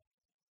on.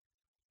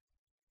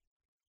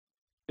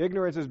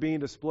 Ignorance is being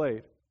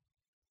displayed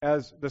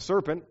as the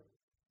serpent,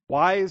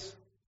 wise,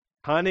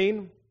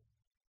 cunning,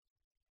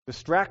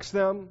 distracts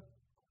them,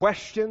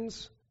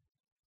 questions.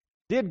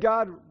 Did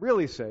God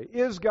really say?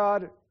 Is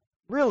God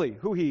really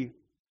who He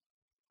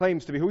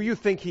claims to be, who you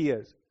think He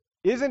is?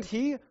 Isn't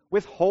He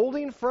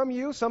withholding from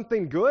you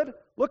something good?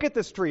 Look at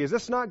this tree. Is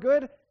this not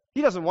good?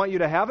 He doesn't want you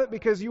to have it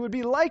because you would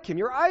be like Him.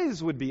 Your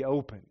eyes would be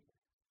open.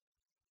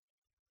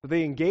 So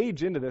they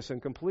engage into this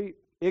in complete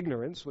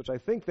ignorance, which I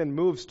think then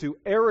moves to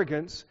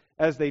arrogance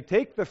as they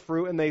take the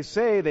fruit and they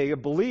say, they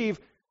believe,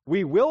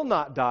 we will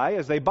not die.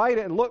 As they bite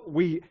it and look,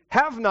 we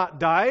have not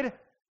died.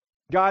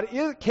 God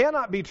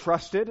cannot be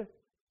trusted.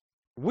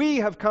 We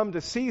have come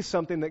to see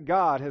something that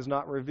God has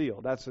not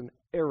revealed. That's an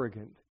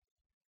arrogant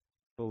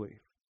belief.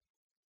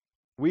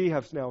 We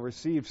have now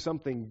received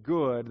something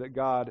good that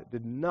God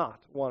did not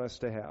want us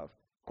to have,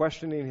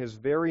 questioning His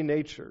very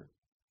nature.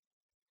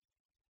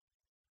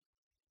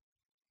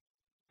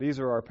 These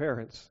are our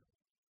parents.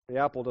 The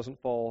apple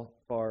doesn't fall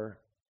far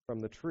from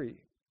the tree.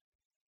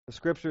 The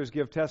Scriptures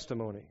give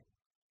testimony.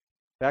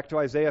 Back to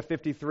Isaiah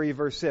 53,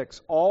 verse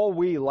 6. All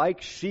we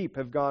like sheep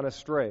have gone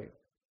astray.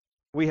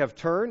 We have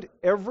turned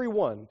every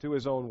one to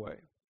his own way.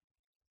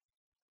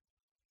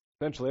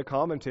 Essentially a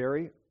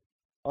commentary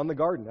on the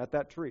garden at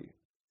that tree.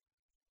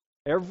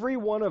 Every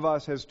one of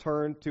us has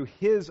turned to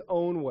his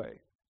own way,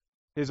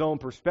 his own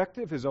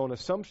perspective, his own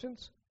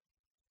assumptions,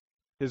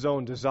 his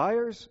own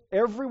desires.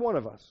 Every one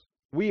of us,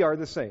 we are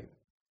the same.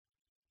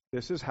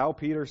 This is how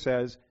Peter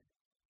says,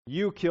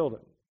 you killed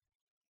him.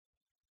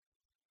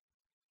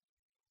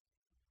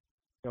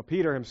 Now,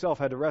 Peter himself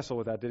had to wrestle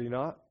with that, did he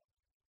not?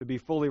 To be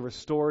fully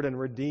restored and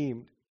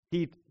redeemed.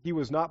 He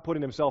was not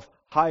putting himself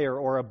higher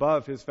or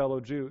above his fellow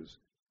Jews.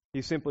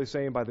 He's simply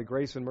saying, by the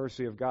grace and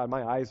mercy of God,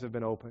 my eyes have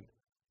been opened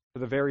to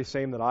the very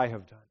same that I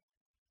have done.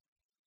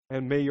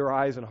 And may your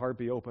eyes and heart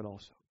be open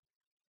also.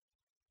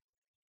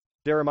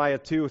 Jeremiah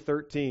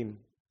 2:13,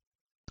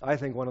 I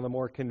think one of the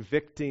more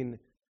convicting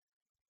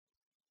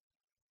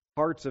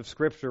parts of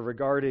Scripture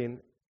regarding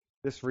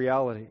this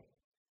reality.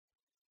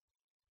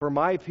 For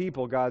my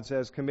people, God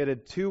says,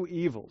 committed two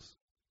evils.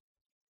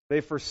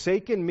 They've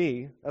forsaken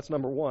me, that's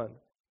number one.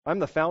 I'm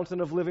the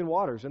fountain of living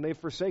waters, and they've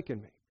forsaken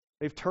me.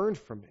 They've turned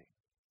from me.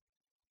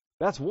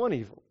 That's one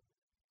evil.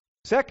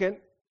 Second,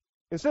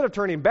 instead of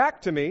turning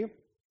back to me,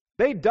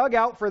 they dug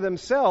out for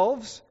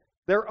themselves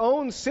their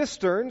own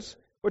cisterns,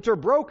 which are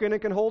broken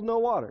and can hold no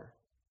water.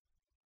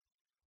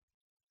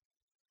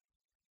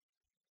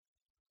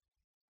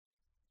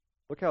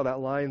 Look how that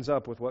lines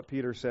up with what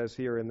Peter says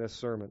here in this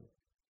sermon.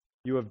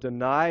 You have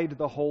denied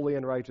the holy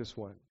and righteous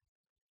one.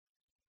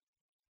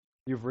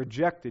 You've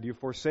rejected, you've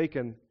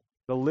forsaken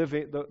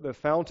the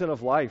fountain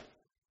of life,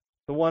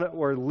 the one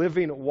where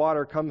living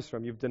water comes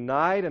from. You've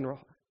denied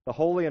the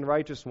holy and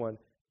righteous one.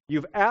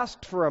 You've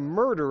asked for a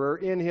murderer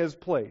in his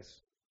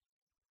place.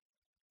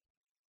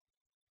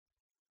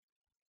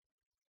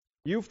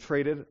 You've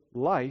traded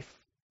life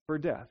for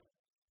death.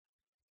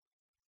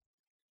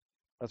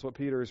 That's what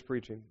Peter is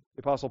preaching.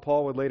 The Apostle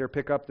Paul would later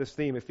pick up this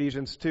theme.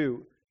 Ephesians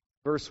 2,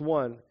 verse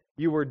 1.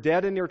 You were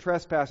dead in your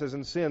trespasses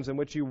and sins in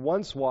which you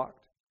once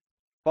walked,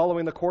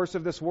 following the course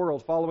of this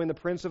world, following the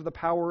prince of the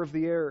power of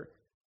the air,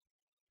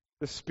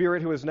 the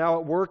spirit who is now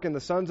at work in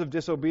the sons of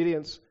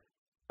disobedience,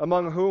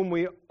 among whom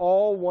we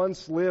all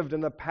once lived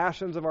in the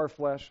passions of our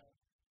flesh,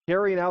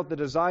 carrying out the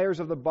desires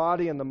of the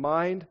body and the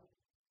mind,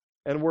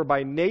 and were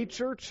by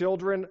nature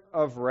children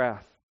of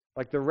wrath,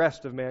 like the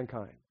rest of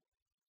mankind.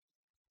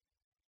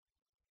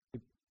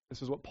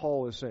 This is what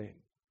Paul is saying.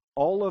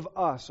 All of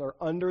us are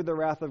under the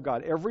wrath of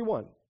God.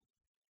 Everyone.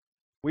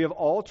 We have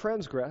all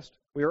transgressed.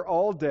 We are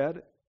all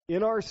dead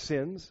in our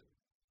sins,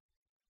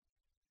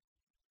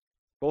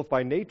 both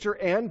by nature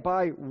and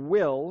by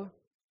will.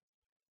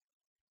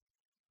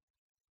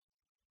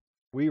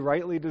 We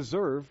rightly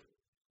deserve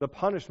the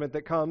punishment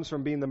that comes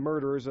from being the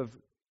murderers of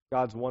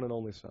God's one and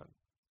only Son.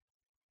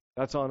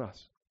 That's on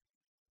us.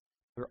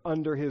 We're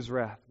under His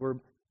wrath. We're,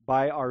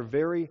 by our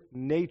very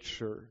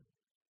nature,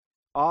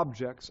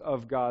 objects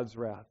of God's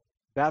wrath.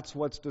 That's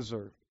what's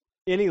deserved.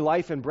 Any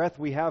life and breath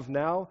we have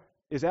now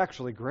is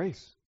actually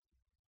grace.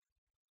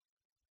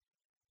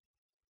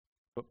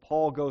 But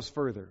Paul goes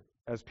further.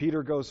 As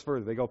Peter goes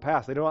further, they go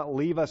past. They do not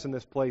leave us in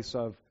this place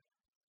of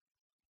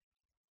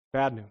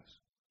bad news.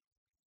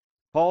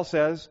 Paul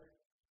says,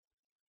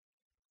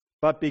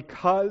 but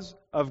because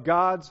of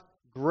God's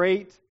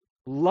great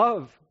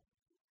love,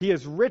 He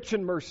is rich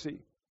in mercy,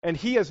 and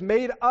He has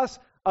made us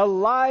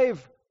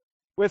alive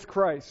with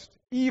Christ,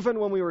 even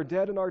when we were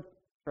dead in our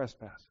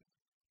trespasses.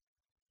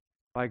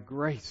 By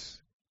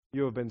grace,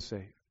 you have been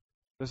saved.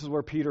 This is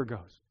where Peter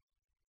goes.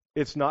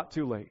 It's not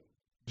too late.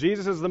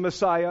 Jesus is the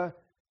Messiah.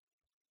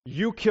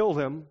 You killed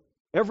Him.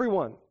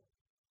 Everyone.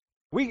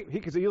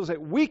 He'll say,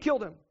 we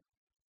killed Him.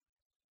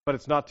 But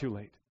it's not too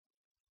late.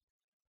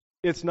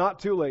 It's not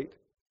too late.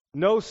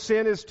 No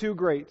sin is too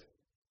great.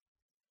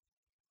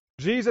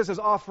 Jesus is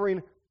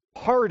offering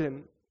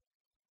pardon.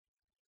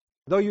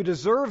 Though you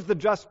deserve the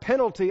just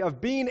penalty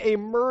of being a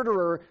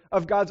murderer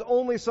of God's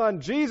only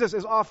Son, Jesus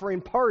is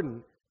offering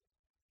pardon.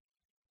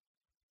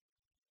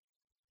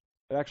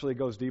 It actually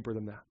goes deeper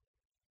than that.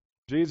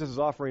 Jesus is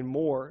offering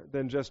more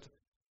than just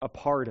a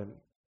pardon,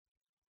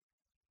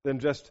 than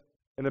just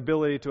an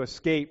ability to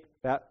escape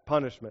that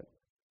punishment,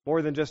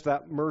 more than just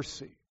that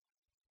mercy.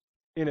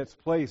 In its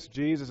place,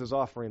 Jesus is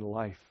offering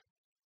life.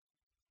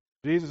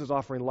 Jesus is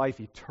offering life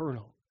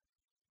eternal.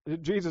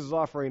 Jesus is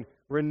offering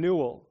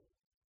renewal,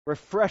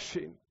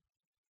 refreshing,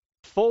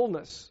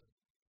 fullness,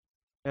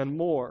 and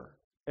more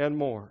and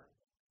more.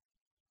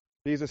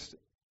 Jesus,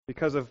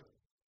 because of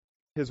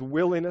his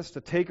willingness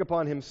to take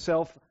upon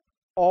himself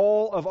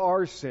all of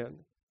our sin,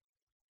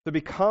 to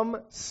become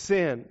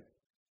sin,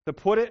 to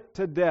put it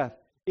to death,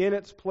 in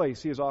its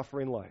place, he is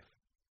offering life.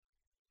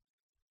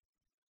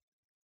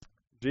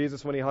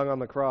 Jesus, when he hung on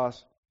the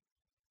cross,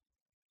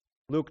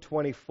 Luke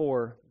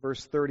 24,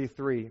 verse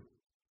 33,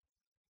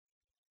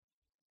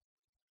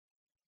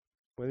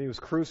 when he was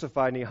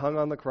crucified and he hung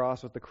on the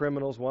cross with the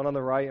criminals, one on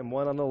the right and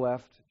one on the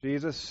left,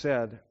 Jesus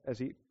said, as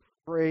he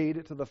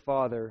prayed to the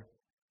Father,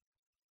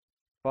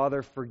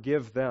 Father,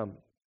 forgive them.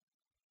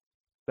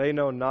 They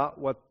know not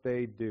what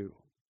they do.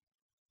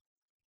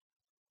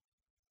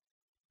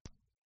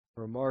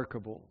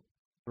 Remarkable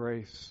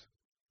grace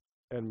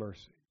and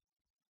mercy.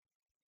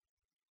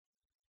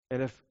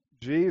 And if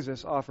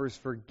Jesus offers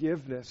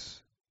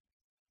forgiveness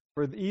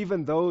for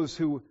even those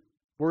who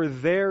were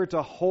there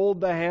to hold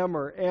the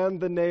hammer and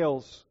the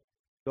nails,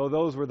 though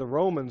those were the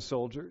Roman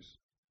soldiers,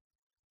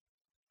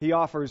 he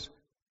offers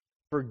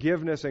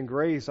forgiveness and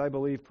grace. I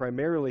believe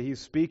primarily he's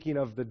speaking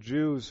of the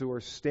Jews who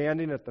were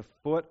standing at the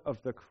foot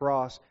of the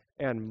cross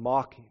and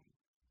mocking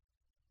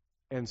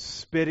and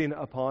spitting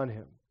upon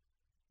him.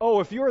 Oh,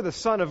 if you are the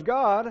Son of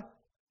God,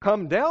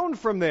 come down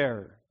from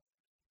there.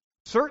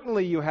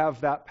 Certainly you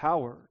have that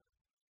power.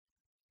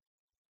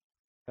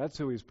 That's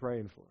who he's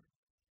praying for.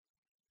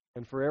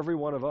 And for every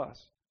one of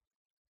us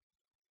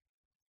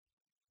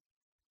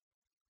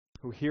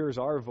who hears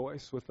our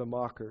voice with the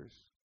mockers,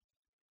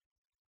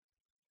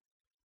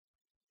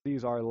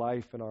 sees our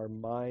life and our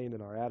mind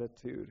and our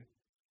attitude,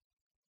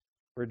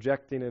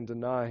 rejecting and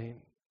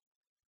denying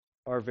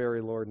our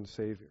very Lord and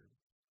Savior.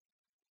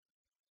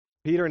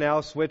 Peter now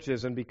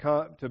switches and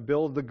to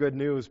build the good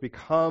news,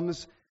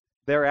 becomes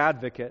their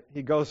advocate.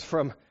 He goes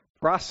from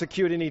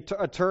prosecuting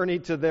attorney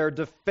to their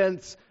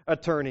defense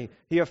attorney.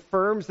 He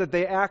affirms that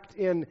they acted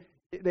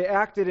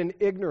in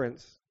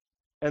ignorance,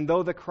 and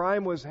though the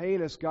crime was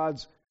heinous,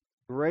 God's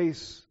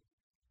grace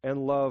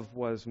and love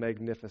was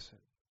magnificent.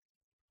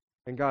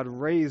 And God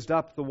raised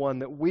up the one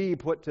that we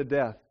put to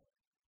death.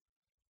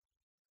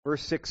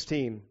 Verse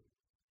 16,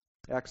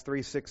 Acts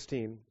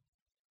 3:16.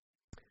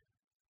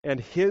 And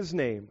his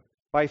name,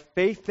 by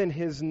faith in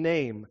his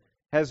name,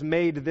 has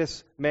made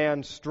this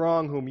man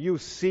strong, whom you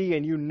see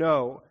and you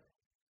know.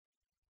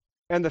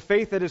 And the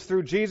faith that is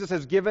through Jesus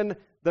has given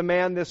the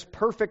man this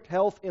perfect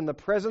health in the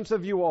presence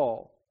of you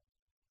all.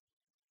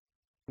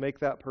 Make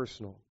that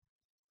personal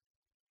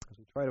as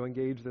we try to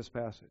engage this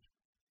passage.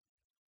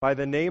 By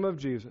the name of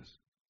Jesus,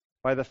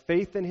 by the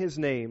faith in his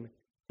name,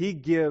 he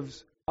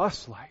gives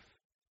us life.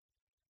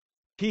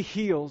 He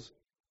heals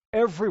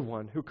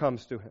everyone who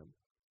comes to him.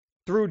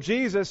 Through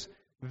Jesus,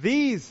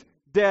 these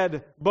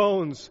dead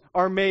bones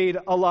are made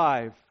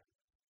alive.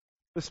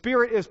 The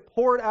Spirit is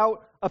poured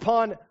out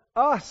upon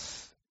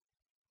us.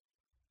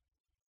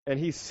 And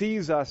he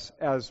sees us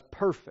as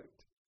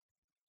perfect,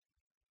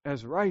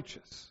 as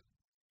righteous,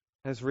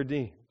 as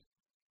redeemed.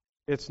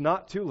 It's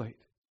not too late.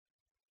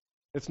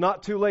 It's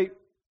not too late,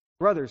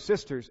 brothers,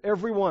 sisters,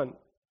 everyone.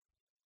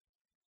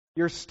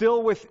 You're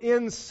still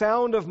within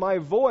sound of my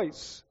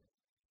voice.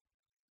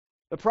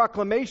 The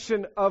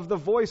proclamation of the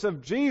voice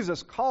of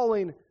Jesus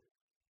calling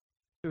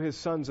to his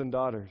sons and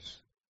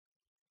daughters.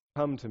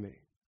 Come to me,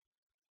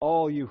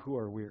 all you who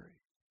are weary.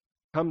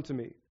 Come to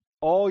me,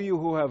 all you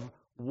who have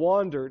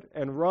wandered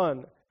and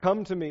run.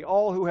 Come to me,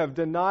 all who have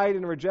denied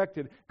and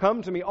rejected.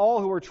 Come to me,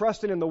 all who are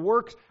trusting in the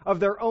works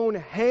of their own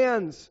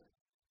hands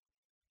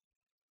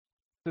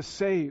to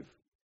save,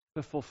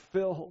 to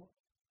fulfill.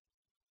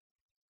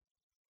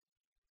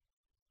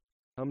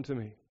 Come to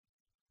me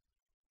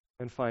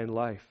and find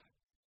life.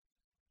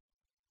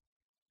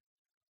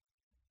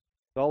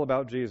 It's all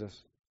about Jesus.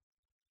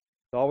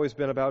 It's always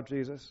been about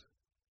Jesus.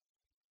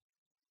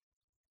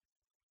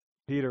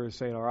 Peter is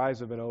saying our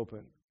eyes have been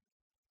opened.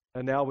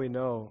 And now we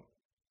know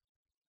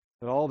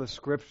that all the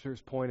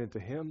Scriptures pointed to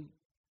him.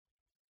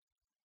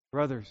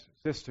 Brothers,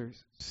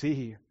 sisters,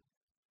 see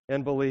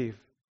and believe.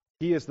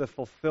 He is the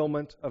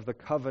fulfillment of the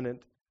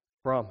covenant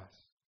promise.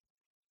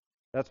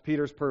 That's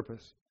Peter's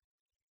purpose.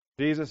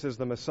 Jesus is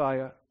the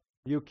Messiah.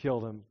 You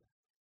killed him,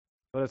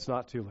 but it's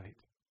not too late.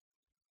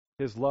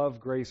 His love,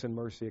 grace, and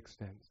mercy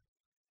extends.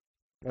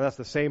 And that's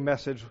the same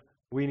message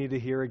we need to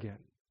hear again.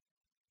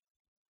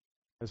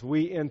 As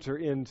we enter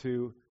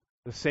into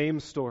the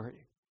same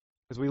story,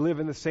 because we live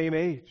in the same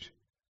age.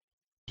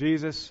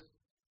 Jesus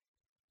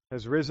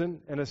has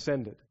risen and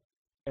ascended,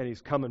 and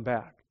He's coming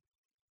back.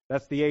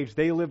 That's the age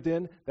they lived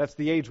in. That's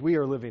the age we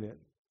are living in.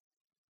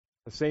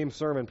 The same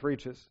sermon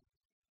preaches.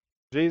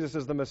 Jesus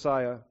is the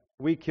Messiah.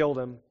 We killed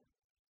Him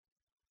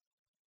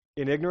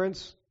in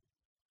ignorance,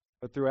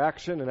 but through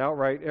action and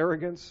outright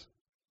arrogance.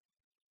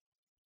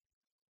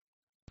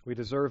 We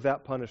deserve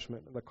that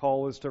punishment. And the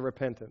call is to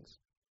repentance.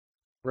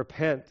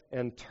 Repent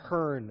and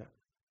turn.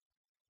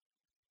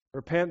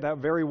 Repent, that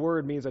very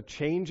word means a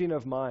changing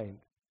of mind.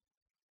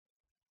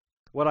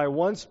 What I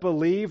once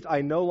believed,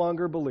 I no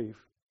longer believe.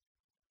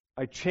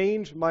 I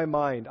change my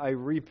mind. I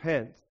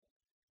repent.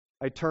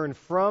 I turn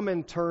from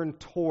and turn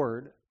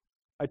toward.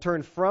 I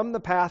turn from the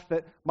path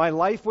that my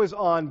life was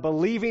on,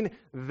 believing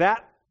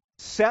that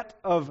set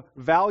of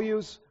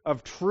values,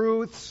 of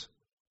truths,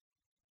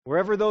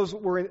 wherever those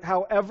were,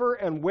 however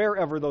and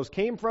wherever those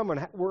came from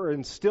and were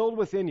instilled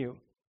within you.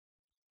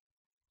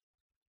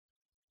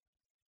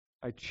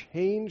 I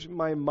change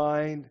my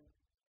mind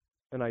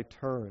and I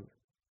turn.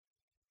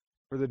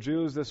 For the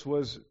Jews, this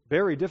was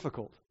very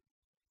difficult.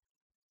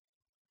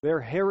 Their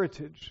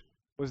heritage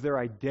was their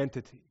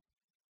identity.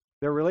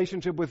 Their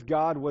relationship with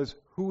God was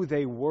who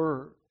they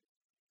were.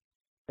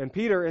 And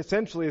Peter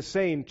essentially is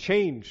saying,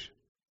 change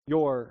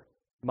your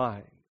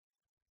mind.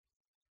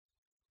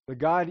 The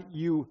God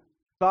you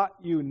thought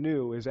you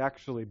knew is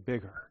actually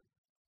bigger.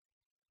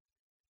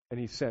 And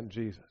He sent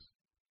Jesus.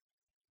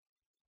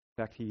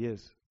 In fact, He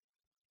is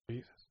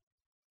Jesus.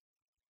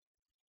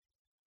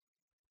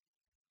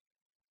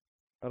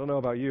 I don't know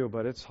about you,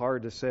 but it's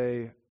hard to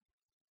say,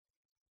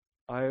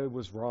 I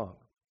was wrong.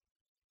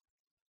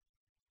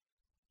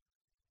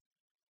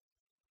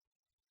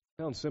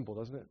 Sounds simple,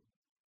 doesn't it?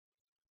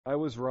 I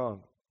was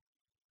wrong.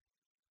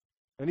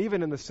 And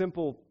even in the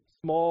simple,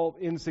 small,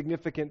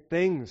 insignificant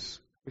things,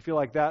 we feel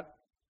like that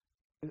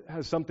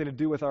has something to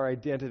do with our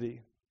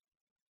identity.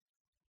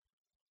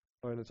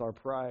 Or it's our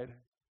pride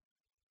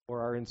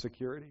or our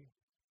insecurity.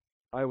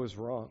 I was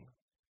wrong.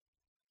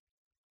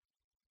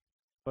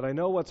 But I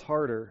know what's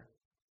harder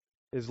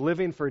is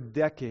living for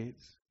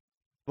decades,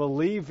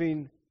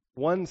 believing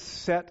one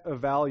set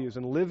of values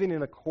and living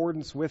in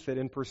accordance with it,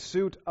 in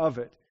pursuit of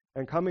it,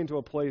 and coming to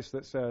a place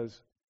that says,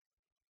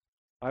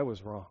 I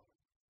was wrong.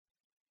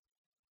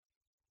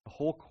 The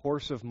whole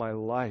course of my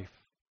life,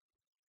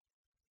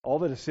 all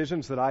the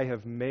decisions that I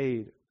have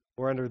made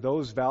were under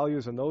those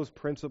values and those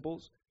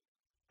principles,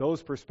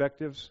 those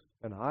perspectives,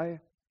 and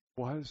I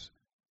was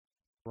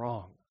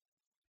wrong.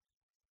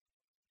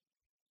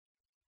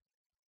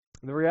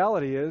 And the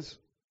reality is,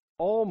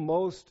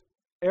 almost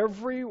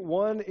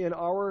everyone in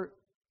our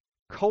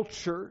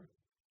culture,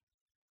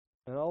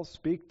 and I'll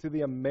speak to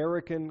the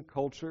American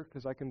culture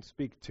because I can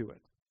speak to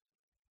it.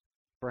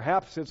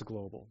 Perhaps it's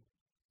global.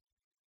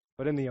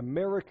 But in the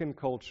American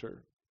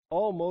culture,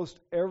 almost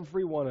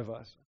every one of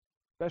us,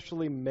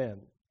 especially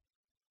men,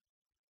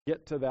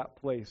 get to that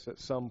place at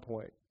some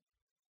point.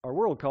 Our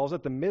world calls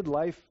it the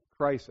midlife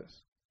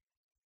crisis.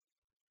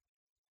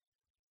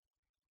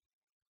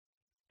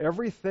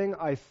 Everything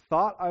I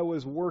thought I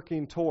was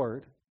working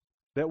toward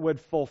that would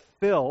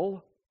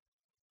fulfill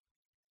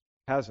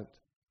hasn't.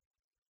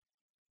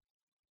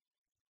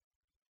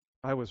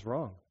 I was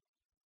wrong.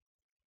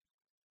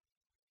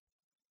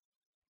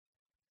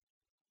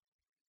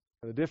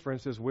 The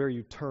difference is where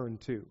you turn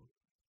to,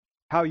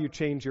 how you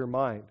change your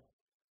mind.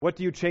 What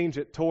do you change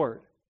it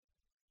toward?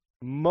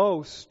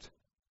 Most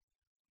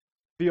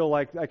feel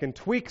like I can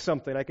tweak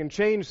something, I can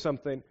change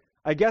something.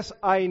 I guess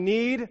I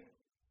need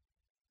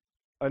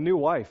a new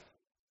wife,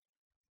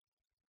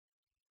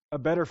 a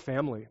better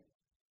family,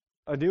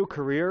 a new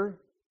career,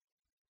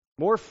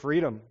 more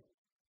freedom,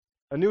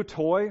 a new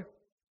toy.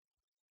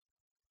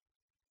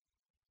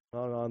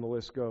 On and on the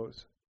list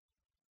goes.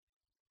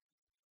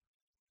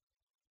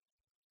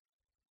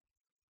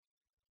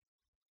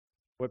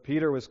 What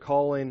Peter was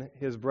calling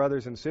his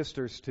brothers and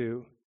sisters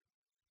to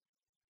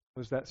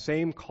was that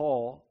same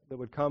call that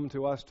would come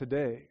to us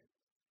today.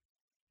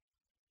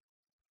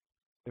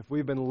 If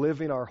we've been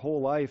living our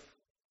whole life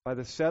by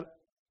the set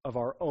of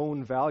our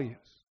own values,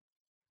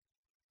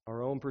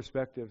 our own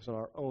perspectives, and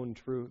our own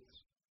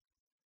truths,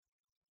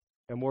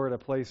 and we're at a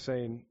place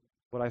saying,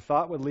 what I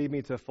thought would lead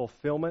me to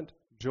fulfillment,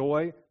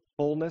 joy,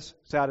 fullness,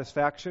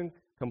 satisfaction,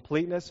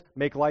 completeness,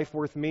 make life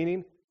worth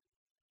meaning,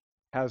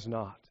 has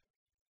not.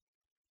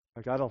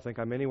 Like, I don't think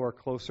I'm anywhere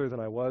closer than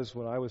I was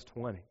when I was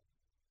 20.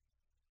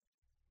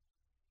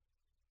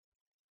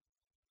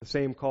 The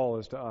same call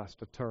is to us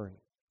to turn,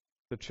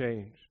 to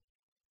change.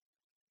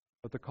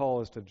 But the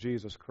call is to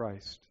Jesus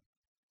Christ.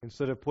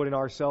 Instead of putting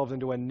ourselves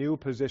into a new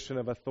position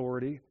of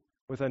authority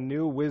with a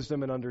new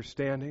wisdom and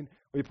understanding,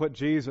 we put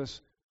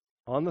Jesus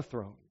on the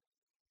throne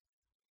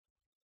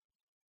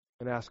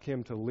and ask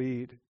Him to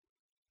lead,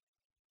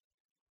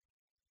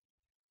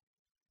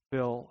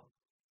 fill,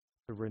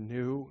 to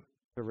renew,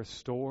 to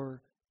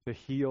restore, to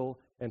heal,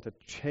 and to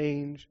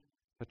change,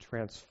 to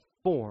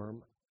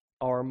transform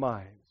our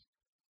minds.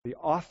 The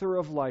author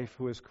of life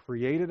who has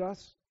created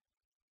us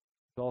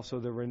is also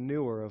the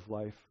renewer of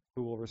life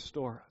who will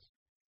restore us.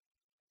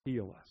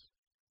 heal us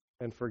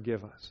and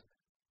forgive us.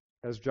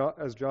 As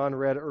John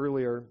read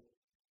earlier,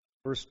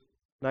 verse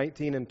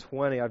 19 and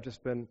 20, I've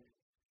just been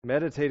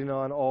meditating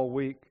on all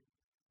week.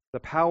 The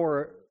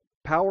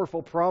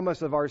powerful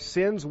promise of our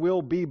sins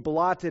will be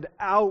blotted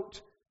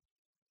out.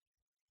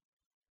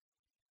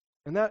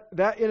 And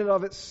that in and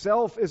of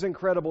itself is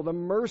incredible. The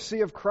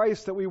mercy of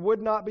Christ that we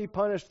would not be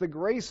punished. The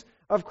grace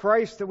of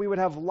Christ that we would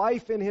have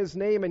life in His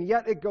name. And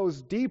yet it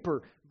goes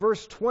deeper.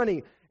 Verse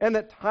 20, and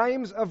that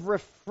times of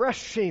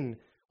refreshing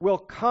will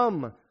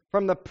come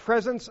from the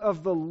presence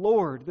of the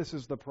Lord. This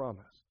is the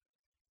promise.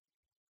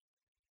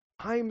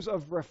 Times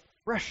of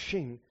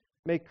refreshing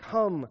may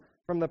come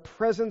from the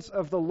presence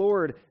of the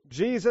Lord.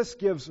 Jesus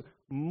gives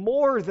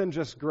more than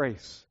just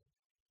grace,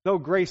 though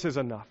grace is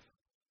enough.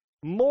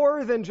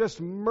 More than just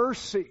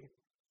mercy,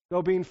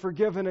 though being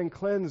forgiven and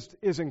cleansed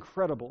is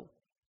incredible.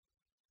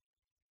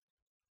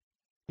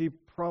 He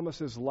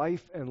promises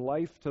life and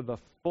life to the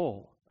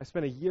full. I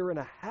spent 1.5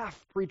 years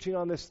preaching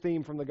on this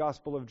theme from the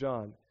Gospel of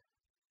John.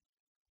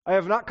 I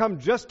have not come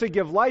just to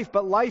give life,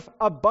 but life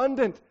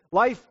abundant,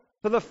 life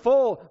to the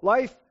full,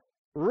 life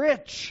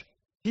rich.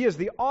 He is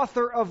the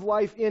author of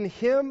life. In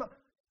Him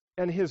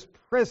and His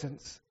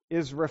presence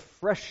is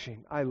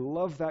refreshing. I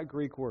love that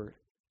Greek word.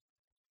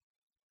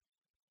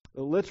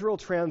 The literal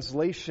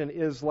translation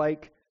is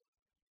like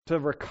to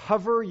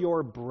recover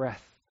your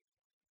breath.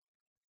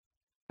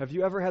 Have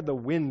you ever had the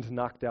wind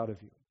knocked out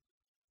of you?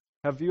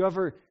 Have you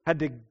ever had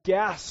to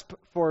gasp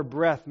for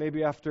breath,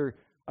 maybe after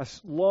a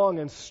long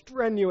and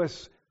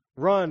strenuous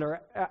run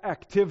or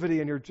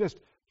activity, and you're just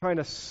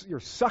you're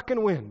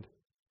sucking wind?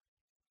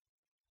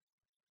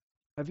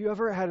 Have you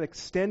ever had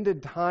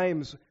extended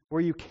times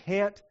where you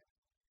can't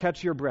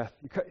catch your breath?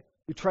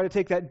 You try to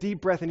take that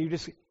deep breath and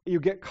you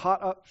get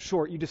caught up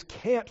short. You just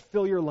can't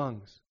fill your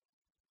lungs.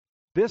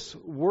 This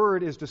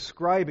word is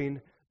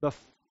describing the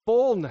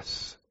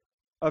fullness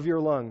of your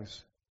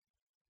lungs.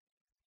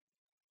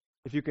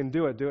 If you can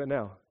do it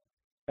now.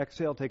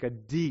 Exhale, take a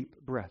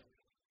deep breath.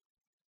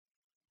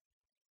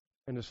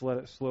 And just let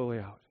it slowly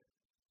out.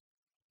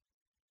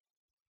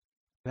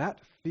 That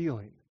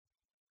feeling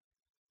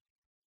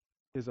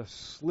is a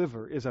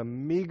sliver, is a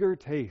meager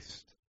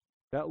taste.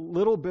 That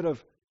little bit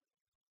of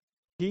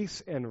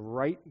peace and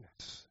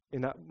rightness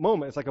in that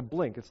moment, it's like a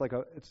blink. It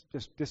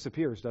just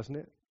disappears, doesn't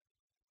it?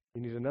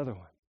 You need another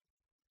one.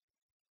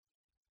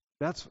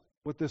 That's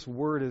what this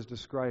word is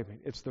describing.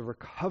 It's the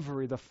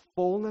recovery, the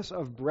fullness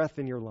of breath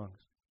in your lungs.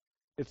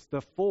 It's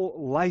the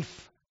full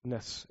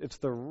lifeness. It's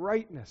the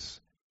rightness.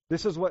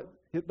 This is what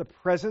the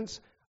presence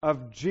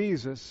of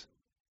Jesus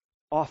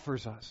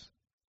offers us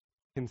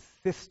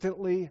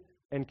consistently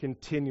and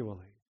continually.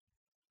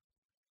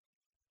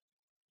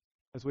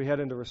 As we head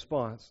into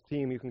response,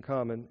 team, you can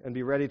come and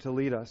be ready to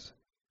lead us.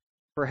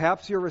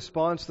 Perhaps your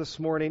response this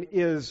morning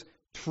is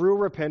true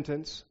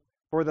repentance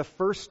for the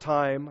first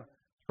time,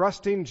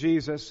 trusting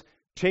Jesus,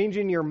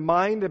 changing your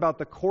mind about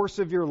the course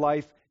of your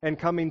life, and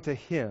coming to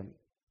Him.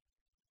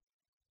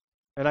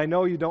 And I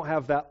know you don't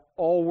have that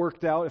all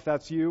worked out if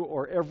that's you,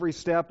 or every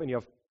step, and you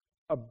have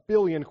a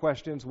billion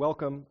questions.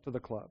 Welcome to the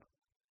club.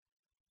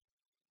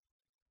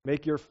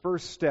 Make your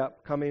first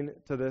step coming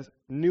to this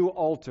new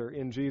altar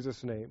in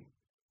Jesus' name.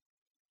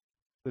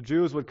 The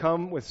Jews would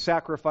come with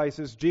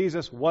sacrifices.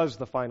 Jesus was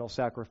the final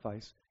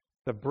sacrifice.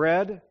 The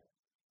bread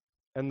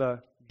and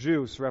the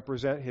juice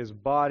represent His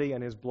body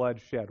and His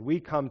blood shed. We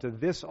come to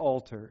this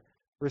altar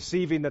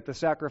receiving that the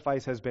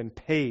sacrifice has been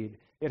paid.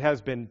 It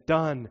has been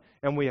done,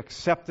 and we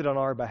accept it on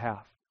our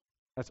behalf.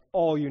 That's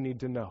all you need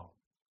to know.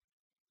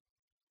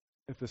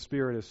 If the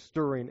Spirit is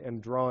stirring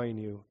and drawing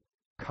you,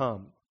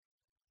 come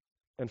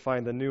and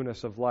find the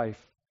newness of life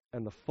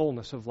and the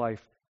fullness of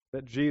life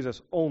that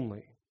Jesus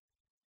only,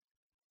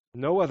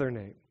 no other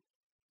name,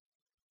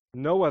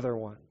 no other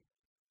one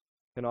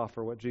can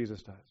offer what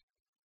Jesus does.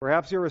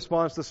 Perhaps your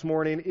response this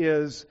morning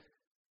is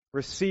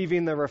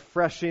receiving the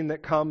refreshing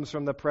that comes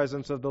from the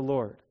presence of the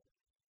Lord.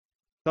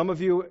 Some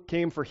of you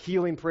came for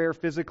healing prayer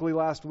physically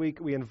last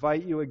week. We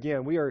invite you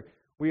again.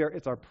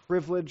 It's our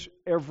privilege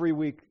every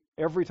week,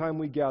 every time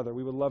we gather.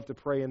 We would love to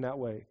pray in that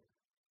way.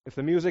 If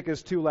the music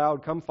is too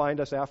loud, come find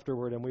us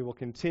afterward and we will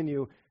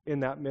continue in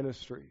that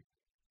ministry.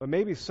 But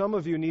maybe some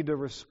of you need to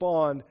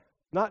respond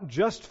not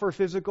just for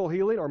physical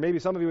healing, or maybe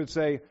some of you would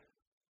say,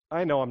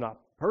 I know I'm not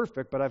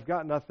perfect, but I've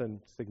got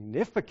nothing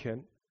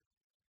significant.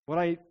 What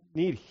I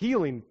need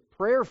healing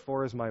prayer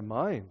for is my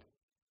mind,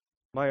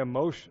 my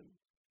emotion,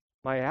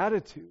 my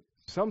attitude.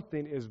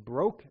 Something is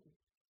broken.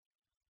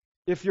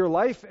 If your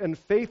life and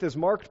faith is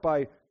marked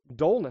by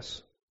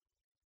dullness,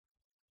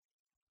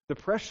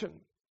 depression,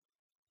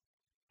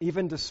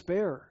 even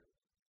despair,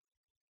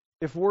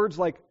 if words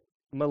like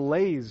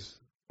malaise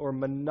or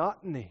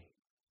monotony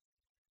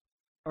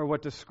are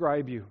what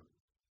describe you,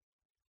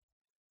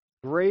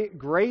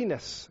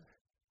 grayness,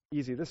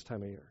 easy this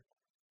time of year,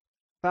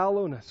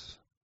 fallowness,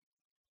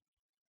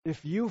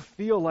 if you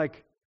feel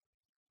like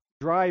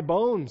dry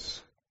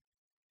bones,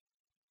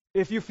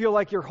 if you feel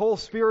like your whole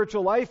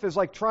spiritual life is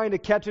like trying to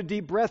catch a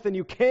deep breath and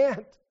you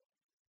can't,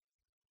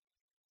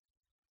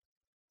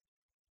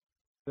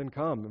 then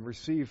come and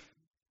receive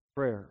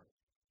prayer.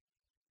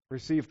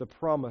 Receive the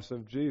promise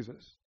of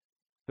Jesus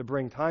to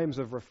bring times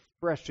of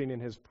refreshing in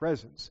His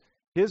presence.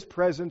 His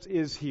presence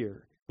is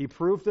here. He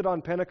proved it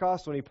on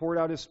Pentecost when He poured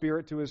out His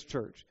Spirit to His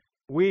church.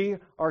 We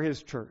are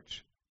His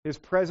church. His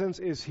presence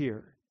is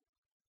here.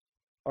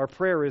 Our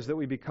prayer is that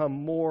we become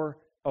more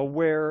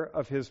aware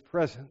of His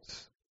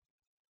presence.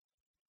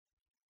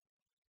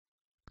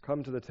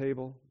 Come to the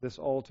table, this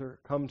altar.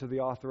 Come to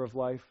the author of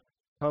life.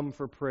 Come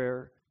for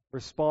prayer.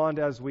 Respond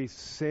as we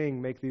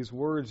sing. Make these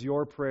words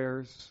your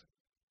prayers.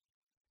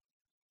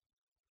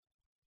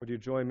 Would you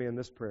join me in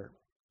this prayer?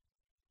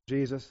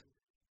 Jesus,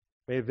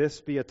 may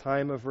this be a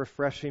time of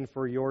refreshing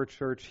for your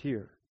church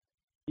here.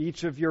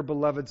 Each of your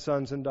beloved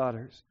sons and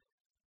daughters.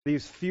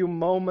 These few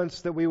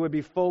moments that we would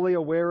be fully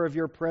aware of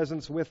your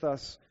presence with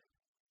us.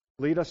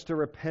 Lead us to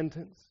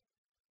repentance.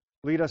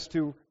 Lead us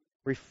to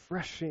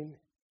refreshing.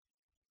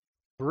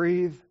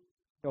 Breathe,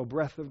 O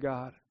breath of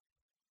God.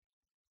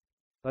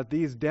 Let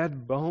these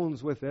dead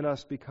bones within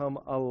us become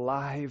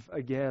alive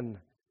again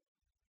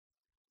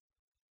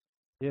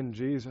in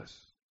Jesus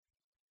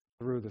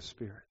through the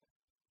Spirit,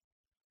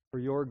 for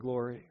your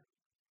glory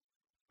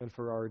and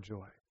for our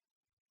joy.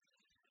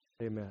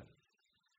 Amen.